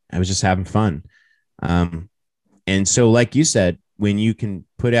 I was just having fun. And so, like you said, when you can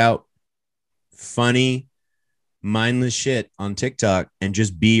put out funny, mindless shit on TikTok and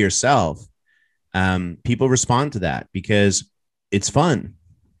just be yourself, people respond to that because it's fun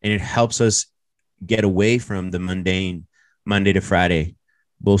and it helps us get away from the mundane Monday to Friday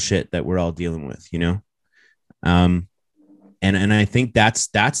bullshit that we're all dealing with, Um, and I think that's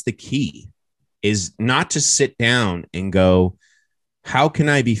the key, is not to sit down and go, how can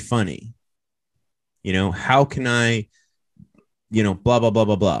I be funny? How can I, blah, blah, blah,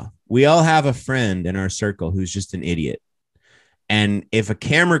 blah, blah. We all have a friend in our circle who's just an idiot. And if a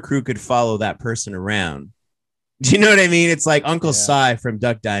camera crew could follow that person around, do you know what I mean? It's like Uncle Yeah. Si from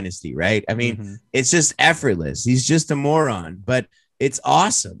Duck Dynasty, right? I mean, Mm-hmm. it's just effortless. He's just a moron, but it's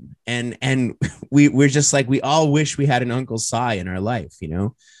awesome. And we're just like, we all wish we had an Uncle Si in our life.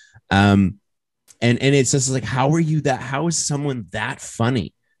 Um, and it's just like, how are you that? How is someone that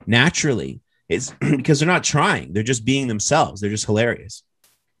funny naturally? It's because they're not trying. They're just being themselves. They're just hilarious,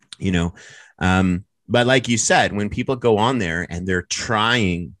 you know. But like you said, when people go on there and they're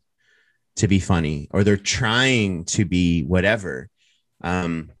trying to be funny, or they're trying to be whatever,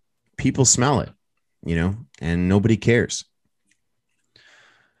 people smell it, and nobody cares.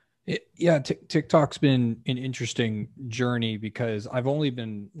 Yeah, TikTok's been an interesting journey because I've only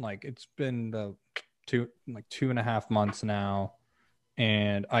been like, it's been the 2.5 months now,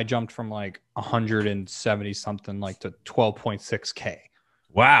 and I jumped from like 170 something like to 12.6K.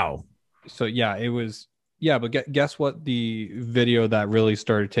 Wow. So yeah, it was, yeah, but guess what, the video that really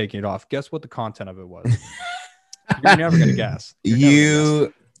started taking it off, guess what the content of it was? You're never gonna guess. You're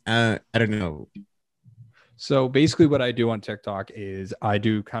never gonna guess. I don't know. So basically what I do on TikTok is I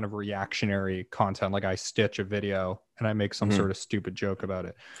do kind of reactionary content. Like I stitch a video and I make some sort of stupid joke about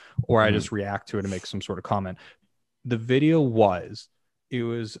it, or I just react to it and make some sort of comment. The video it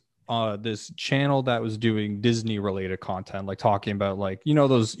was this channel that was doing Disney related content, like talking about, like,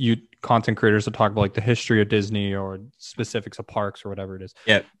 those content creators that talk about like the history of Disney or specifics of parks or whatever it is.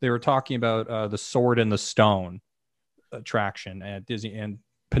 Yeah. They were talking about the Sword in the Stone attraction at Disney, and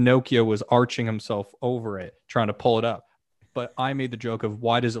Pinocchio was arching himself over it, trying to pull it up. But I made the joke of,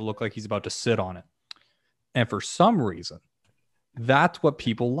 why does it look like he's about to sit on it? And for some reason, that's what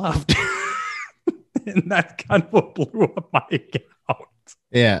people loved. And that's kind of what blew up my account.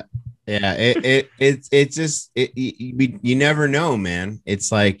 Yeah. Yeah. It's just, you never know, man.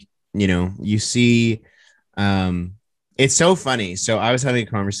 It's like, you see, it's so funny. So I was having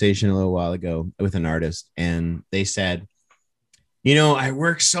a conversation a little while ago with an artist, and they said, I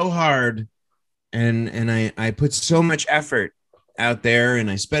work so hard, and I put so much effort out there,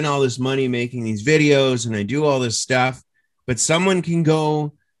 and I spend all this money making these videos, and I do all this stuff, but someone can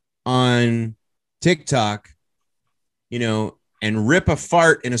go on TikTok, and rip a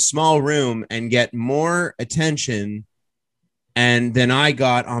fart in a small room and get more attention than I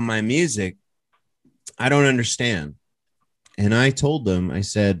got on my music. I don't understand. And I told them, I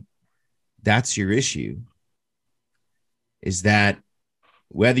said, that's your issue, is that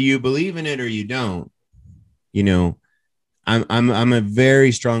whether you believe in it or you don't, I'm a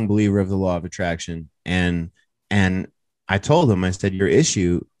very strong believer of the law of attraction. And I told them, I said, your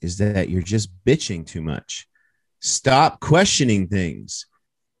issue is that you're just bitching too much. Stop questioning things,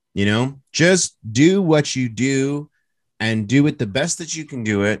 just do what you do and do it the best that you can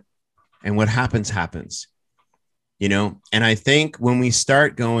do it. And what happens, happens, and I think when we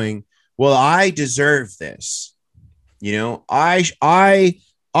start going, well, I deserve this, I've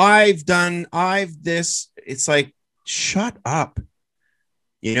this, it's like, shut up.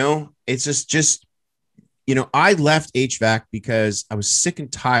 It's just, I left HVAC because I was sick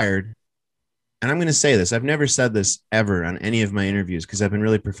and tired. And I'm going to say this, I've never said this ever on any of my interviews because I've been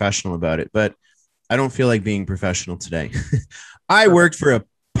really professional about it, but I don't feel like being professional today. I worked for a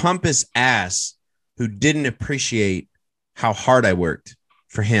pompous ass who didn't appreciate how hard I worked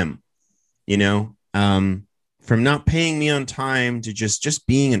for him, from not paying me on time to just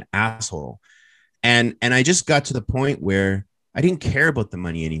being an asshole. And I just got to the point where I didn't care about the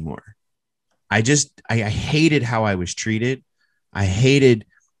money anymore. I hated how I was treated. I hated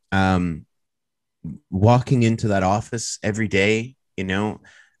walking into that office every day.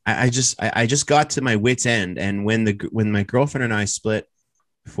 I just got to my wit's end. And when my girlfriend and I split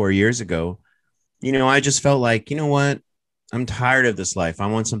 4 years ago, I just felt like, what? I'm tired of this life. I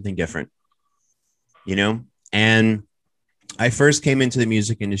want something different, and I first came into the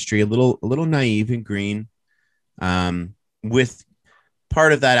music industry a little naive and green, with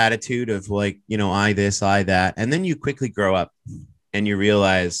part of that attitude of like, I this, I that. And then you quickly grow up and you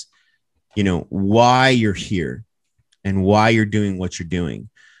realize, why you're here and why you're doing what you're doing.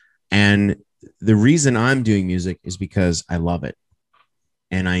 And the reason I'm doing music is because I love it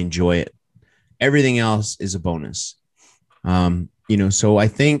and I enjoy it. Everything else is a bonus. So I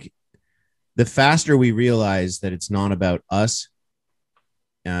think the faster we realize that it's not about us,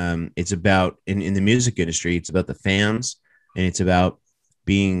 it's about, in the music industry, it's about the fans, and it's about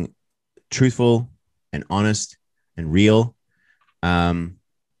being truthful and honest and real, um,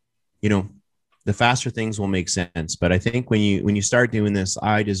 you know, the faster things will make sense. But I think when you start doing this,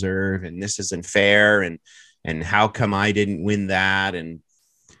 I deserve, and this isn't fair, and how come I didn't win that, and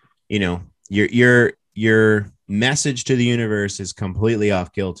you know, your message to the universe is completely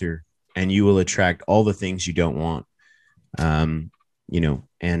off kilter, and you will attract all the things you don't want. Um, you know,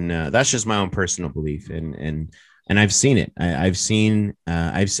 and that's just my own personal belief, and I've seen it. I've seen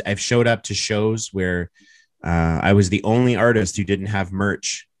I've showed up to shows where I was the only artist who didn't have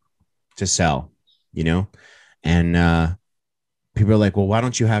merch to sell, you know, and people are like, well, why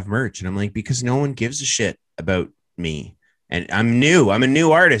don't you have merch? And I'm like, because no one gives a shit about me. And I'm new. I'm a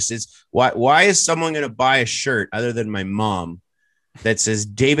new artist. It's why is someone going to buy a shirt other than my mom that says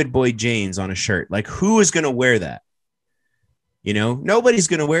David Boyd James on a shirt? Like, who is going to wear that? You know, nobody's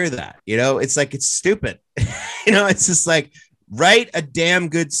going to wear that. You know, it's like, it's stupid. You know, it's just like, write a damn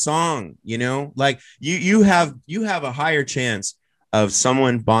good song. You know, like you have a higher chance of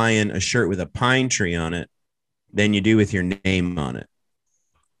someone buying a shirt with a pine tree on it than you do with your name on it.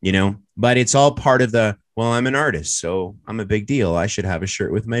 You know, but it's all part of the, well, I'm an artist, so I'm a big deal. I should have a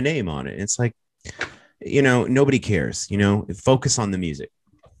shirt with my name on it. It's like, you know, nobody cares. You know, focus on the music.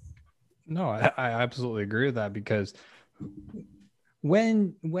 No, I absolutely agree with that, because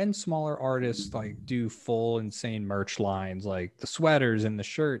when smaller artists like do full insane merch lines, like the sweaters and the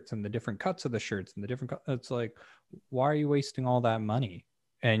shirts and the different cuts of the shirts and the different it's like, why are you wasting all that money?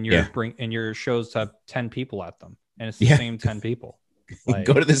 And your shows have 10 people at them, and it's the same 10 people. Like,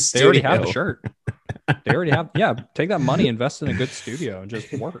 go to the studio. They already have the shirt. They already have, take that money, invest in a good studio, and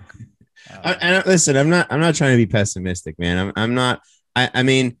just work. And listen, I'm not trying to be pessimistic, man. I'm not. I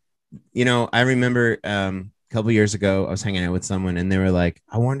mean, you know, I remember a couple of years ago, I was hanging out with someone, and they were like,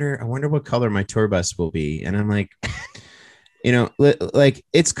 I wonder what color my tour bus will be. And I'm like, you know, like,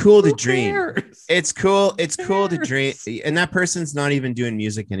 it's cool to dream. It's cool to dream. And that person's not even doing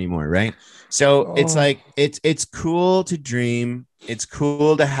music anymore, right? So it's like, it's cool to dream. It's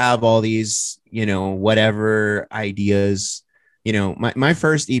cool to have all these, you know, whatever ideas. You know, my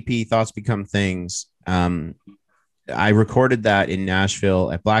first EP, Thoughts Become Things, I recorded that in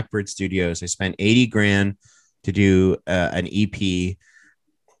Nashville at Blackbird Studios. I spent 80 grand to do an EP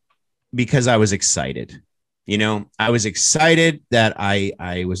because I was excited. You know, I was excited that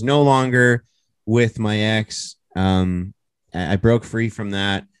I was no longer with my ex. I broke free from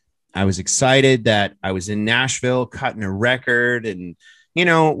that. I was excited that I was in Nashville cutting a record, and, you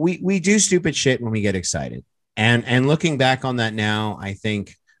know, we do stupid shit when we get excited. And looking back on that now, I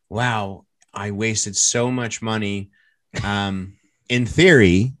think, wow, I wasted so much money in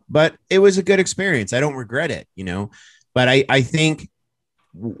theory, but it was a good experience. I don't regret it, you know, but I think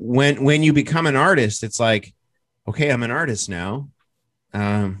when you become an artist, it's like, okay, I'm an artist now.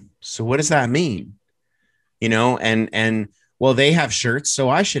 So what does that mean? You know, and well, they have shirts, so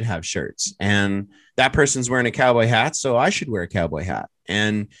I should have shirts. And that person's wearing a cowboy hat, so I should wear a cowboy hat.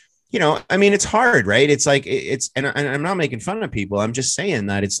 And, you know, I mean, it's hard, right? It's like, and I'm not making fun of people. I'm just saying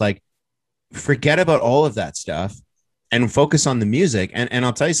that it's like, forget about all of that stuff and focus on the music. And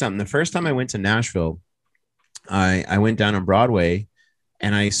I'll tell you something. The first time I went to Nashville, I went down on Broadway,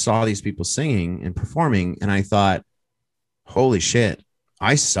 and I saw these people singing and performing, and I thought, holy shit,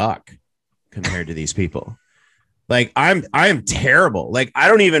 I suck compared to these people. Like, I'm terrible. Like, I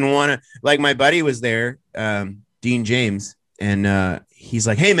don't even want to, like, my buddy was there, Dean James, and he's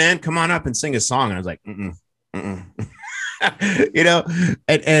like, hey man, come on up and sing a song. And I was like, you know,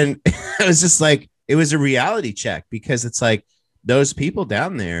 and it was just like, it was a reality check, because it's like, those people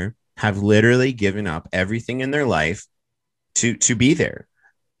down there have literally given up everything in their life to be there,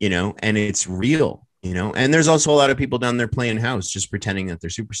 you know, and it's real, you know. And there's also a lot of people down there playing house, just pretending that they're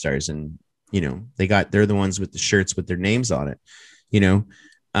superstars, and, you know, they're the ones with the shirts with their names on it, you know.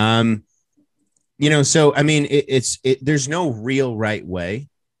 You know, so I mean, there's no real right way,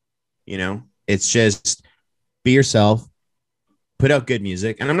 you know. It's just be yourself, put out good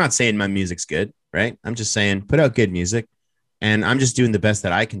music. And I'm not saying my music's good, right? I'm just saying put out good music, and I'm just doing the best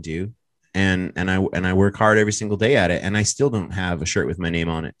that I can do. And I work hard every single day at it, and I still don't have a shirt with my name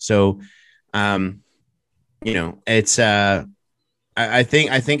on it. So, you know, it's I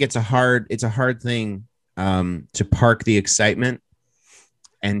think it's a hard thing to park the excitement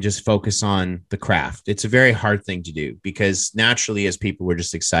and just focus on the craft. It's a very hard thing to do, because naturally, as people, we're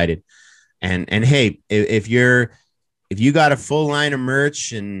just excited. And hey, if you got a full line of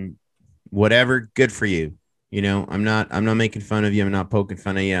merch and whatever, good for you. You know, I'm not making fun of you. I'm not poking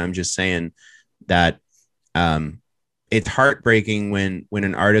fun of you. I'm just saying that it's heartbreaking when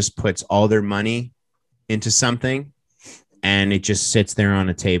an artist puts all their money into something and it just sits there on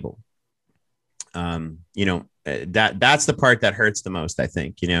a table. That's the part that hurts the most, I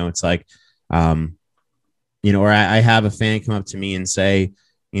think. It's like, um, or I have a fan come up to me and say,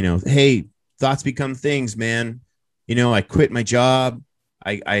 hey, thoughts become things, man. I quit my job.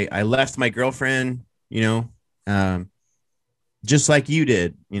 I left my girlfriend, um, just like you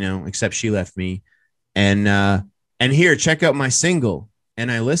did, except she left me. And here, check out my single.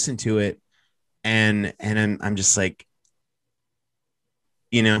 And I listened to it, and I'm just like,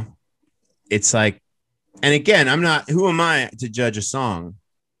 you know, it's like, and again, I'm not, who am I to judge a song?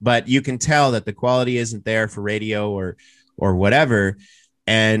 But you can tell that the quality isn't there for radio or whatever.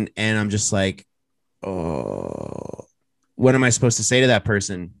 And I'm just like, oh, what am I supposed to say to that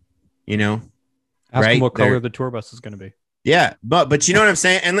person? You know, Ask them right? what color the tour bus is going to be. Yeah, but you know what I'm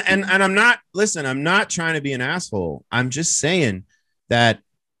saying? And I'm not, listen, I'm not trying to be an asshole. I'm just saying that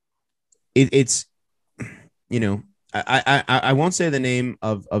it's, you know, I won't say the name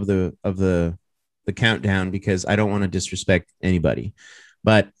of the countdown because I don't want to disrespect anybody.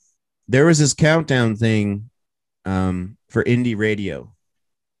 But there was this countdown thing for indie radio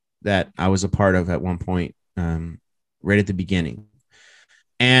that I was a part of at one point, right at the beginning.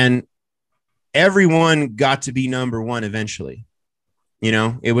 And everyone got to be number one eventually.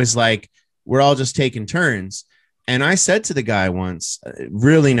 It was like we're all just taking turns. And I said to the guy once, a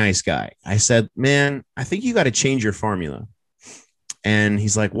really nice guy, I said, man, I think you got to change your formula. And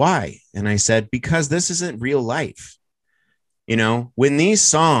he's like, why? And I said, because this isn't real life. When these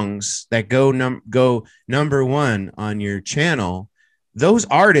songs that go number one on your channel, those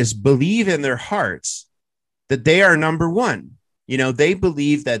artists believe in their hearts that they are number one. They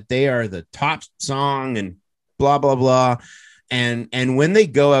believe that they are the top song and blah, blah, blah. And when they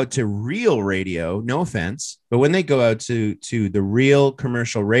go out to real radio, no offense, but when they go out to the real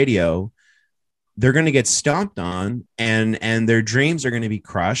commercial radio, they're going to get stomped on and their dreams are going to be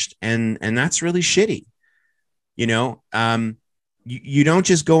crushed. And that's really shitty. You don't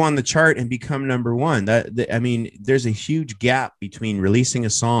just go on the chart and become number one. I mean, there's a huge gap between releasing a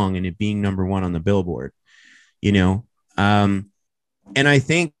song and it being number one on the Billboard, and I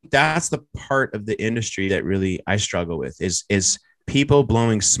think that's the part of the industry that really I struggle with is people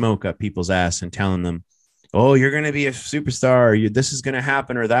blowing smoke up people's ass and telling them, oh, you're going to be a superstar, or this is going to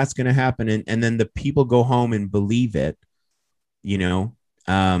happen, or that's going to happen. And then the people go home and believe it,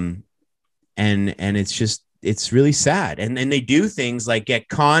 and it's really sad. And then they do things like get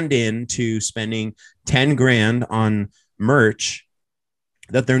conned into spending 10 grand on merch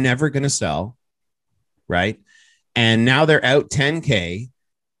that they're never going to sell. Right. And now they're out 10K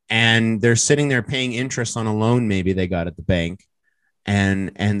and they're sitting there paying interest on a loan maybe they got at the bank.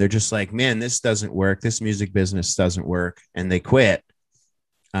 And they're just like, man, this doesn't work. This music business doesn't work. And they quit,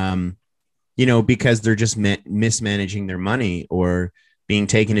 because they're just mismanaging their money or being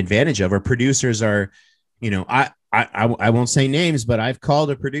taken advantage of. Or producers are, I won't say names, but I've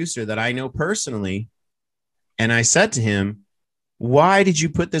called a producer that I know personally. And I said to him, why did you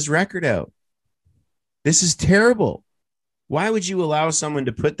put this record out? This is terrible. Why would you allow someone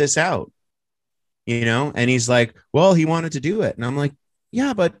to put this out? And he's like, well, he wanted to do it. And I'm like,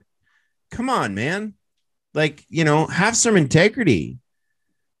 yeah, but come on, man. Like, have some integrity,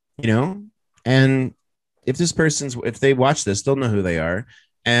 and if they watch this, they'll know who they are.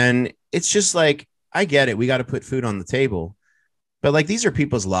 And it's just like, I get it. We got to put food on the table, but like, these are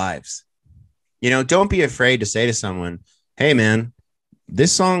people's lives. Don't be afraid to say to someone, hey man,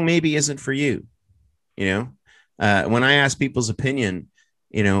 this song maybe isn't for you. When I ask people's opinion,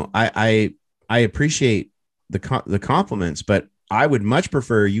 I appreciate the compliments, but I would much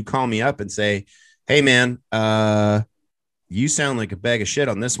prefer you call me up and say, hey man, you sound like a bag of shit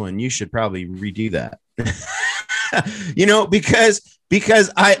on this one. You should probably redo that.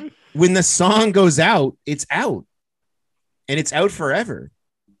 Because when the song goes out, it's out and it's out forever,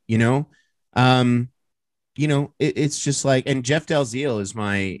 it's just like, and Jeff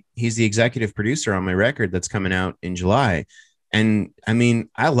Dalziel he's the executive producer on my record that's coming out in July. And I mean,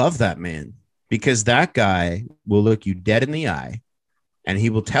 I love that man because that guy will look you dead in the eye and he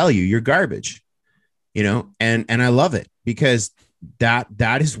will tell you you're garbage, and I love it because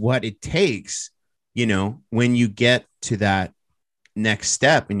that is what it takes, when you get to that next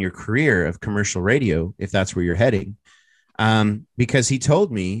step in your career of commercial radio, if that's where you're heading. Because he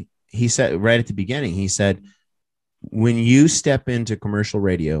told me, he said right at the beginning, he said, when you step into commercial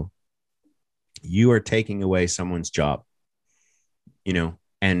radio, you are taking away someone's job,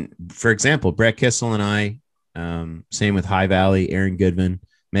 and for example, Brett Kissel and I, same with High Valley, Aaron Goodman,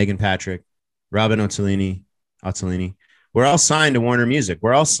 Megan Patrick, Robin Ottolini, we're all signed to Warner Music.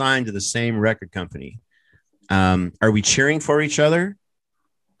 We're all signed to the same record company. Are we cheering for each other?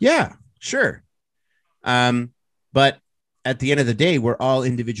 Yeah, sure. But at the end of the day, we're all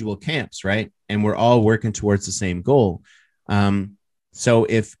individual camps, right? And we're all working towards the same goal. So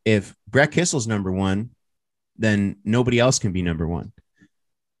if Brett Kissel's number one, then nobody else can be number one.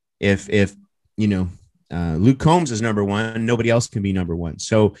 If you know Luke Combs is number one, nobody else can be number one.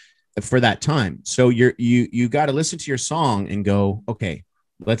 So for that time, so you got to listen to your song and go, okay,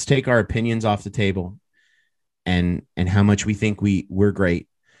 let's take our opinions off the table, and how much we think we're great,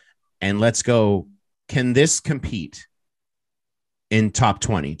 and let's go. Can this compete in top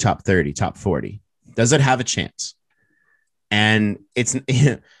 20, top 30, top 40? Does it have a chance? And it's,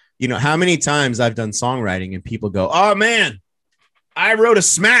 how many times I've done songwriting and people go, oh man, I wrote a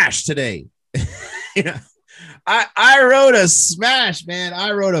smash today. you know, I wrote a smash, man.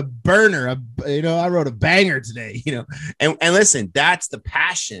 I wrote a burner, I wrote a banger today, and listen, that's the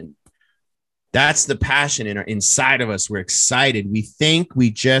passion. That's the passion inside of us. We're excited. We think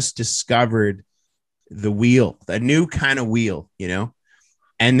we just discovered the wheel, a new kind of wheel,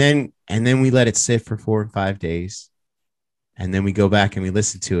 and then we let it sit for 4 and 5 days. And then we go back and we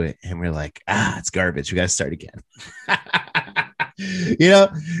listen to it and we're like, it's garbage. We got to start again.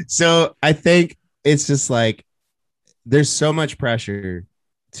 So I think it's just like, there's so much pressure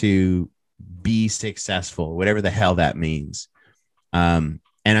to be successful, whatever the hell that means. And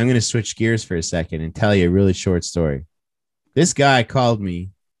I'm going to switch gears for a second and tell you a really short story. This guy called me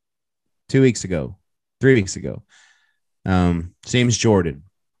 3 weeks ago. His name's Jordan.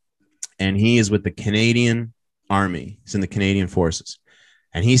 And he is with the Canadian Army. He's in the Canadian Forces.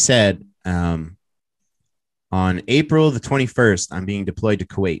 And he said, on April the 21st, I'm being deployed to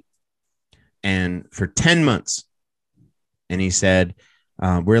Kuwait. And for 10 months. And he said,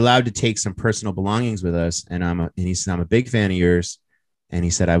 we're allowed to take some personal belongings with us. And he said, I'm a big fan of yours. And he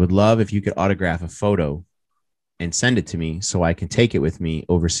said, I would love if you could autograph a photo and send it to me so I can take it with me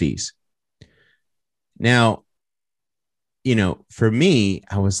overseas. Now, for me,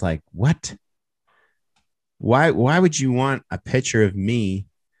 I was like, what? Why would you want a picture of me?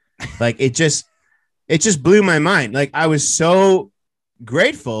 Like, it just blew my mind. Like, I was so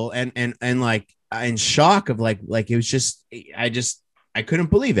grateful and like in shock of like it was just, I couldn't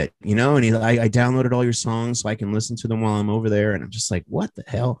believe it, and I downloaded all your songs so I can listen to them while I'm over there. And I'm just like, what the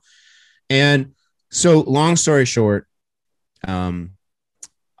hell? And so long story short,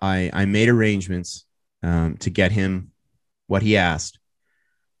 I made arrangements to get him what he asked.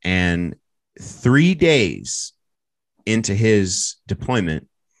 And 3 days into his deployment,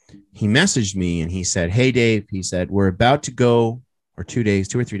 he messaged me and he said, hey, Dave, he said, we're about to go, or 2 days,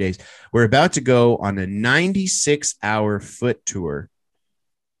 2 or 3 days, we're about to go on a 96-hour foot tour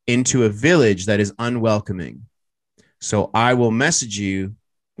into a village that is unwelcoming. So I will message you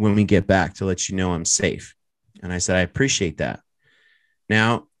when we get back to let you know I'm safe. And I said, I appreciate that.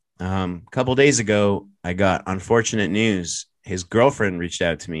 Now, a couple of days ago, I got unfortunate news. His girlfriend reached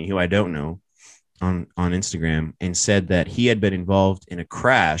out to me, who I don't know, on Instagram, and said that he had been involved in a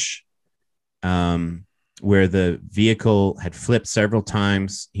crash where the vehicle had flipped several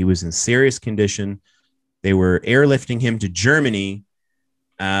times. He was in serious condition. They were airlifting him to Germany.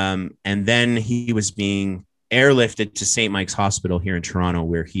 And then he was being airlifted to St. Mike's Hospital here in Toronto,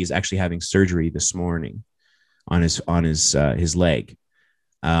 where he's actually having surgery this morning on his leg.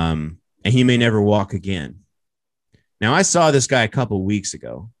 And he may never walk again. Now, I saw this guy a couple of weeks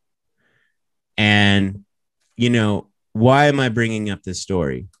ago. And, why am I bringing up this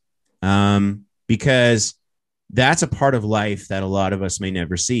story? Because that's a part of life that a lot of us may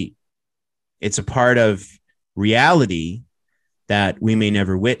never see. It's a part of reality that we may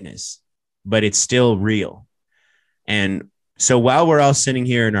never witness, but it's still real. And so while we're all sitting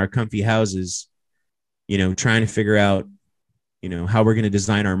here in our comfy houses, trying to figure out, how we're going to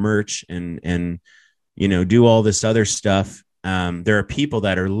design our merch and do all this other stuff, there are people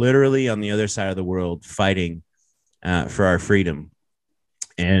that are literally on the other side of the world fighting for our freedom.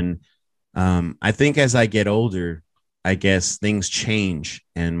 And I think as I get older, I guess things change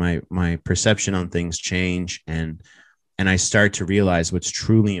and my perception on things change, and I start to realize what's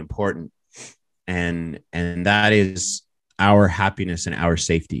truly important, and that is our happiness and our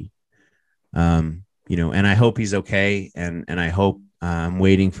safety. And I hope he's okay, and I hope I'm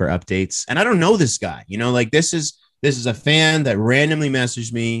waiting for updates. And I don't know this guy, like this is a fan that randomly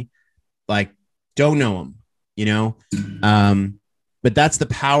messaged me, like, don't know him, but that's the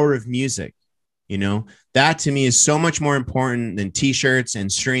power of music. That to me is so much more important than t-shirts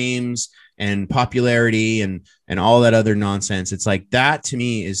and streams and popularity and all that other nonsense. It's like, that to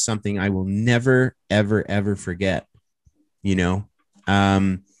me is something I will never, ever, ever forget,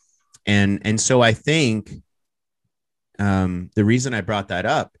 and so I think the reason I brought that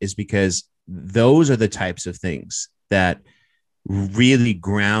up is because those are the types of things that really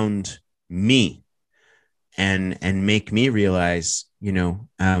ground me and make me realize,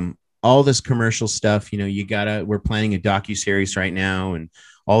 all this commercial stuff, we're planning a docu-series right now, and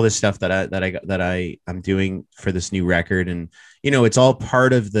all this stuff I'm doing for this new record. And, it's all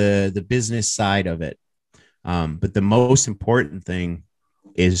part of the business side of it. But the most important thing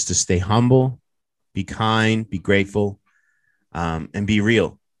is to stay humble, be kind, be grateful, and be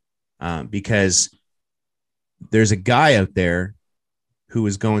real. Because there's a guy out there who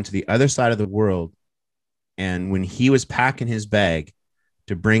was going to the other side of the world. And when he was packing his bag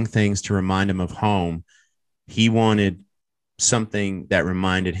to bring things to remind him of home, he wanted something that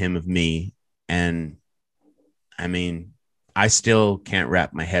reminded him of me. And I mean, I still can't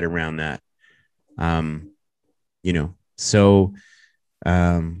wrap my head around that. So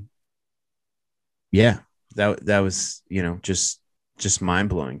yeah, that was, just mind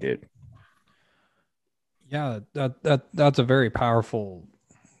blowing, dude. Yeah, that's a very powerful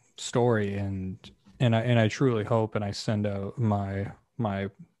story, and I truly hope, and I send out my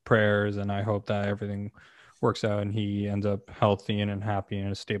prayers, and I hope that everything works out and he ends up healthy and happy and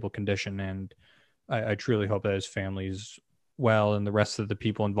in a stable condition. And I truly hope that his family's well and the rest of the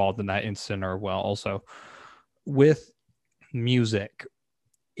people involved in that incident are well. Also, with music,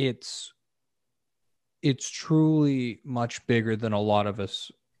 it's truly much bigger than a lot of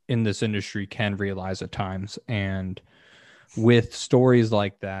us in this industry can realize at times. And with stories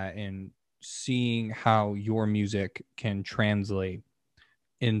like that and seeing how your music can translate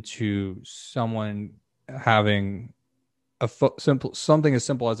into someone having something as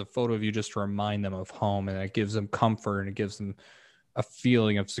simple as a photo of you just to remind them of home, and it gives them comfort and it gives them a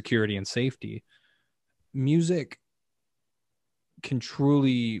feeling of security and safety. Music can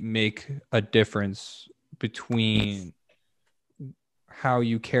truly make a difference between how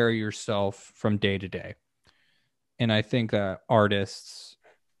you carry yourself from day to day. And I think that artists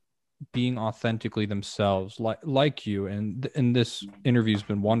being authentically themselves, like you, and this interview's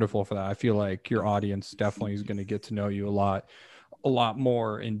been wonderful for that. I feel like your audience definitely is going to get to know you a lot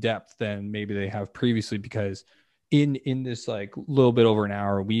more in depth than maybe they have previously, because in this like little bit over an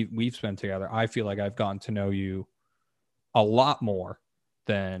hour we've spent together, I feel like I've gotten to know you a lot more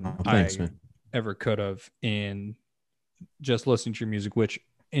than Thanks, I man. ever could have in just listening to your music. Which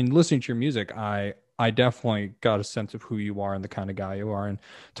in listening to your music, I definitely got a sense of who you are and the kind of guy you are. And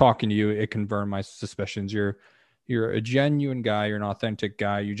talking to you, it confirmed my suspicions. You're a genuine guy. You're an authentic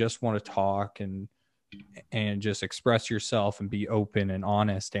guy. You just want to talk and just express yourself and be open and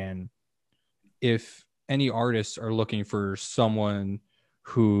honest. And if any artists are looking for someone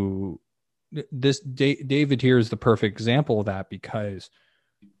who David here is the perfect example of that, because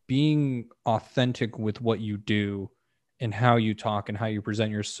being authentic with what you do and how you talk and how you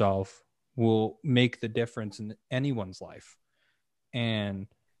present yourself will make the difference in anyone's life. And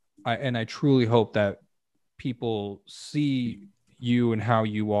I truly hope that people see you and how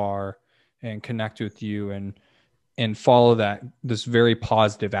you are and connect with you and follow this very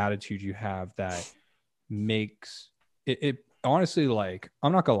positive attitude you have that makes it honestly, like,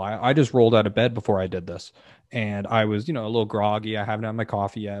 I'm not gonna lie, I just rolled out of bed before I did this, and I was, a little groggy. I haven't had my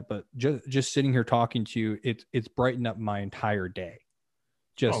coffee yet, but just sitting here talking to you, it's brightened up my entire day.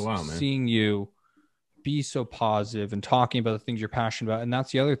 Oh, Just wow, man. seeing you be so positive and talking about the things you're passionate about. And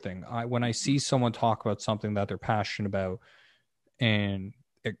that's the other thing. When I see someone talk about something that they're passionate about and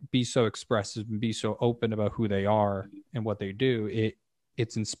be so expressive and be so open about who they are and what they do,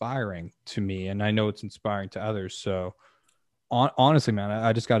 it's inspiring to me, and I know it's inspiring to others. So honestly, man,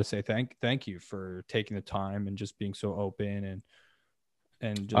 I just got to say thank you for taking the time and just being so open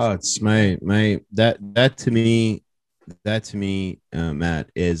and just, Oh, it's yeah. my that to me, Matt,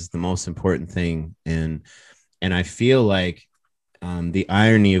 is the most important thing. And I feel like, the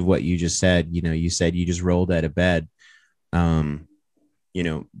irony of what you just said, you said you just rolled out of bed. Um,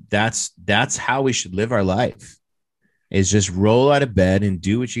 that's how we should live our life, is just roll out of bed and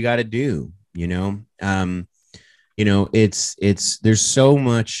do what you got to do. It's there's so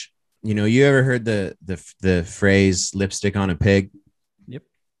much. You ever heard the phrase "lipstick on a pig"? Yep.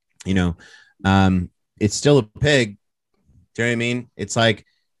 You know, it's still a pig. Do you know what I mean? It's like,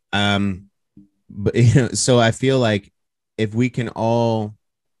 but so I feel like if we can all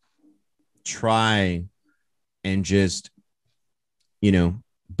try and just,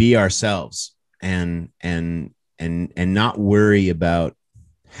 be ourselves and not worry about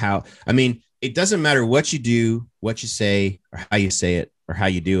how, I mean, it doesn't matter what you do, what you say, or how you say it, or how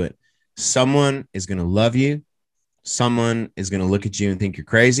you do it. Someone is going to love you. Someone is going to look at you and think you're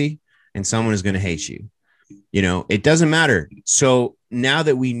crazy, and someone is going to hate you. It doesn't matter. So now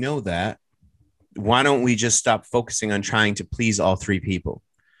that we know that, why don't we just stop focusing on trying to please all three people?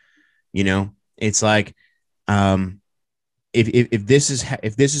 You know, it's like, um, if this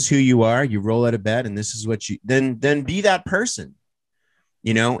is who you are, you roll out of bed and this is what you, then be that person.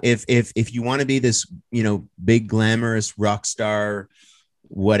 You know, if you want to be this, you know, big glamorous rock star,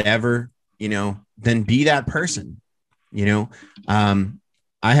 whatever, you know, then be that person. You know, um,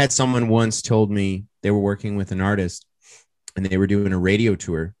 I had someone once told me they were working with an artist and they were doing a radio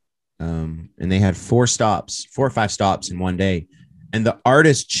tour, and they had 4 or 5 stops in one day, and the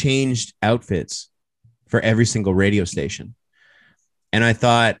artist changed outfits for every single radio station. And I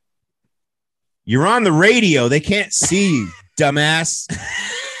thought, you're on the radio, they can't see you, dumbass.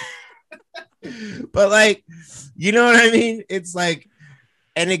 But like, you know what I mean? It's like,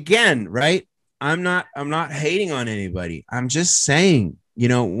 and again, right? I'm not hating on anybody. I'm just saying, you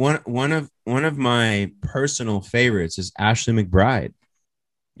know, one of my personal favorites is Ashley McBride.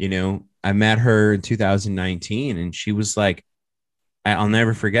 You know, I met her in 2019 and she was like, I'll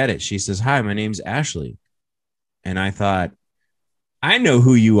never forget it. She says, "Hi, my name's Ashley." And I thought, I know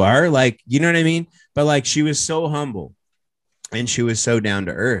who you are. Like, you know what I mean? But like, she was so humble and she was so down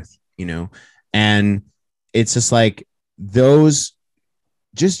to earth, you know? And it's just like those,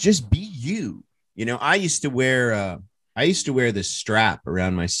 just be you. You know, I used to wear this strap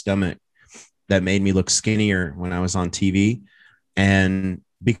around my stomach that made me look skinnier when I was on TV. And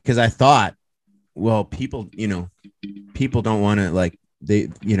because I thought, well, people, you know, people don't want to like, they,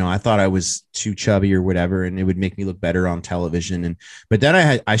 you know, I thought I was too chubby or whatever, and it would make me look better on television. And, but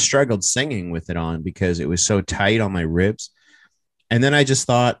then I struggled singing with it on because it was so tight on my ribs. And then I just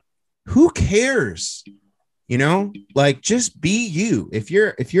thought, who cares? You know, like just be you. If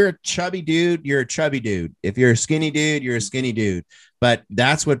you're a chubby dude, you're a chubby dude. If you're a skinny dude, you're a skinny dude. But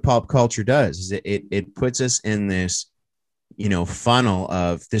that's what pop culture does, is it puts us in this, you know, funnel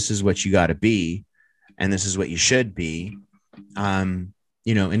of this is what you got to be and this is what you should be.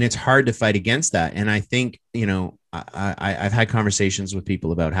 You know, and it's hard to fight against that. And I think, you know, I've had conversations with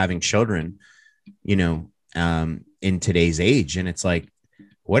people about having children, you know, in today's age, and it's like,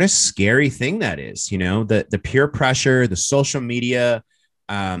 what a scary thing that is. You know, the peer pressure, the social media,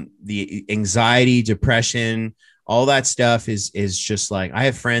 the anxiety, depression, all that stuff is just like, I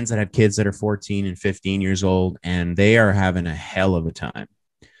have friends that have kids that are 14 and 15 years old, and they are having a hell of a time,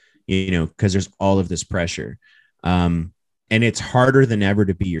 you know, because there's all of this pressure. And it's harder than ever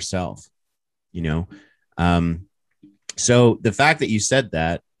to be yourself, you know. So the fact that you said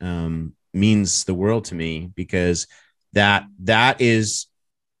that means the world to me, because that is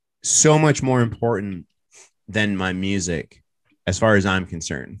so much more important than my music, as far as I'm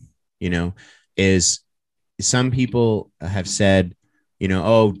concerned. You know, is some people have said, you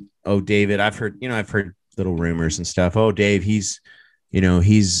know, oh, David, I've heard little rumors and stuff. Oh, Dave, he's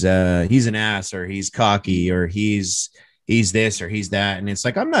an ass, or he's cocky, or he's this or he's that. And it's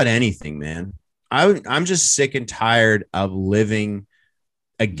like, I'm not anything, man. I'm just sick and tired of living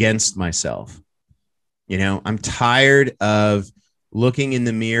against myself. You know, I'm tired of looking in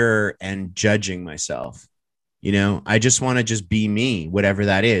the mirror and judging myself. You know, I just want to just be me, whatever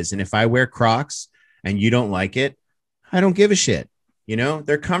that is. And if I wear Crocs and you don't like it, I don't give a shit. You know,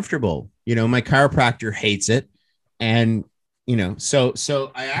 they're comfortable. You know, my chiropractor hates it. And, you know, so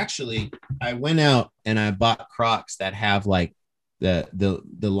I went out and I bought Crocs that have like the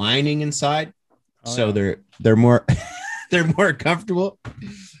lining inside. Oh, so yeah. They're more they're more comfortable.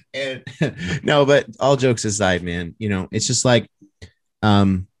 And no, but all jokes aside, man, you know, it's just like,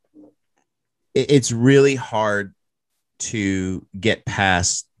 it's really hard to get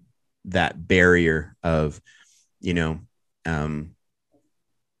past that barrier of, you know,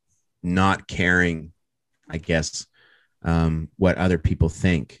 not caring, I guess, what other people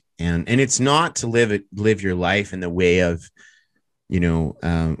think. And it's not to live your life in the way of, you know,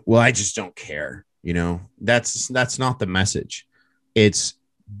 well, I just don't care. You know, that's not the message. It's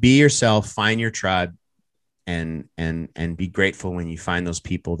be yourself, find your tribe, and be grateful when you find those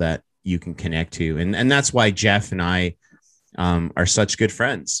people that you can connect to. And that's why Jeff and I are such good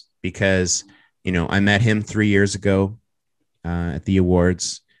friends, because, you know, I met him 3 years ago at the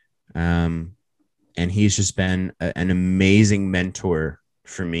awards. And he's just been an amazing mentor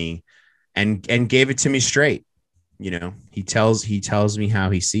for me, and gave it to me straight. You know, he tells me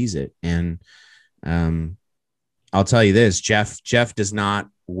how he sees it. And I'll tell you this, Jeff does not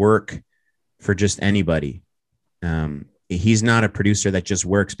work for just anybody. He's not a producer that just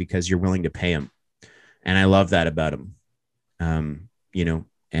works because you're willing to pay him. And I love that about him. You know,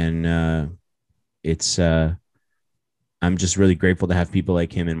 and it's I'm just really grateful to have people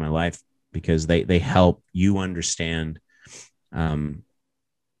like him in my life, because they help you understand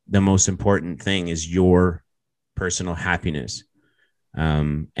the most important thing is your personal happiness,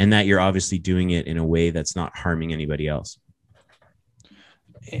 and that you're obviously doing it in a way that's not harming anybody else.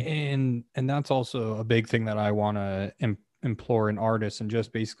 And that's also a big thing that I want to implore an artist and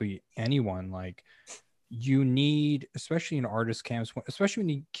just basically anyone. Like, you need, especially in artist camps,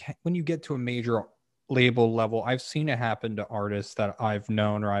 especially when you get to a major label level. I've seen it happen to artists that I've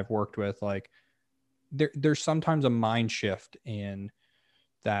known or I've worked with. Like, there's sometimes a mind shift in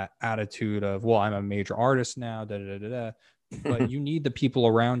that attitude of, well, I'm a major artist now, da da da da. But you need the people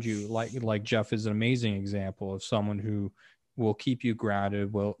around you, like Jeff is an amazing example of someone who will keep you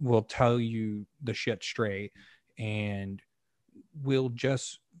grounded, will tell you the shit straight, and will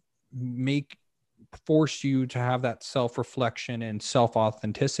just make force you to have that self-reflection and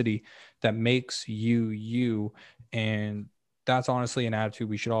self-authenticity that makes you you. And that's honestly an attitude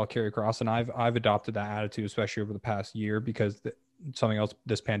we should all carry across. And I've adopted that attitude, especially over the past year, because something else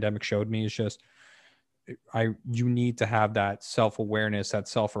this pandemic showed me is just you need to have that self-awareness, that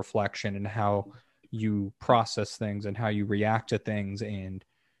self-reflection, and how you process things and how you react to things. And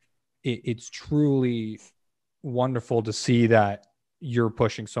it's truly wonderful to see that you're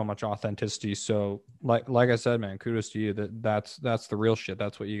pushing so much authenticity. So like I said, man, kudos to you. That's the real shit.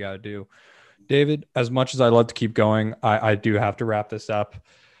 That's what you got to do. David, as much as I love to keep going, I do have to wrap this up.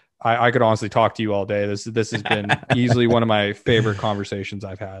 I could honestly talk to you all day. This has been easily one of my favorite conversations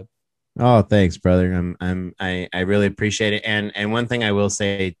I've had. Oh, thanks, brother. I really appreciate it. And one thing I will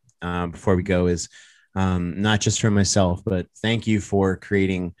say before we go is, not just for myself, but thank you for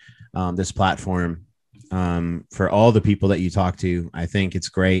creating this platform for all the people that you talk to. I think it's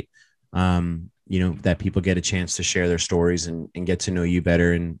great, that people get a chance to share their stories and get to know you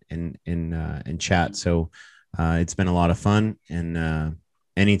better and chat. So it's been a lot of fun, and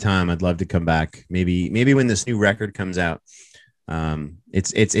anytime I'd love to come back. Maybe when this new record comes out.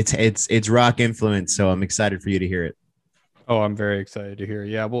 It's rock influence, so I'm excited for you to hear it. Oh, I'm very excited to hear.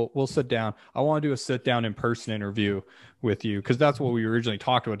 Yeah, we'll sit down. I want to do a sit down in person interview with you, because that's what we originally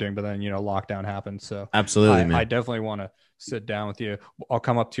talked about doing, but then lockdown happened. So Absolutely, I man. definitely want to sit down with you. I'll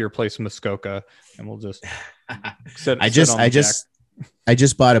come up to your place in Muskoka and we'll just sit on the deck. I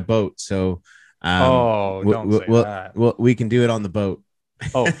just bought a boat, so oh, don't say that. We can do it on the boat.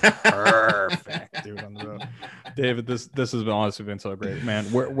 Oh, perfect. Do it on the boat. David, this has been honestly been so great, man.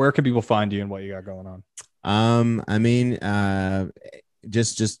 Where can people find you and what you got going on? I mean,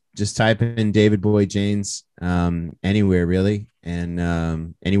 just type in David Boy Janes, anywhere really,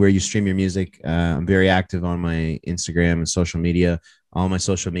 and anywhere you stream your music. I'm very active on my Instagram and social media. All my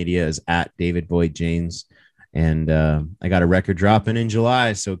social media is at David Boy Janes, and I got a record dropping in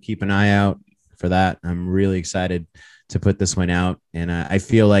July, so keep an eye out for that. I'm really excited to put this one out, and I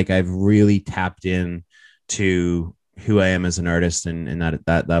feel like I've really tapped in to who I am as an artist, and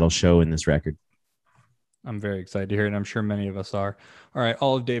that'll show in this record. I'm very excited to hear it, and I'm sure many of us are. All right,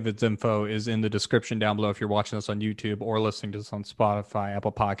 all of David's info is in the description down below if you're watching this on YouTube or listening to this on Spotify,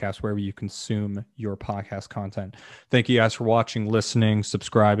 Apple Podcasts, wherever you consume your podcast content. Thank you guys for watching, listening,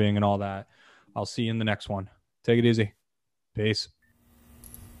 subscribing, and all that. I'll see you in the next one. Take it easy. Peace.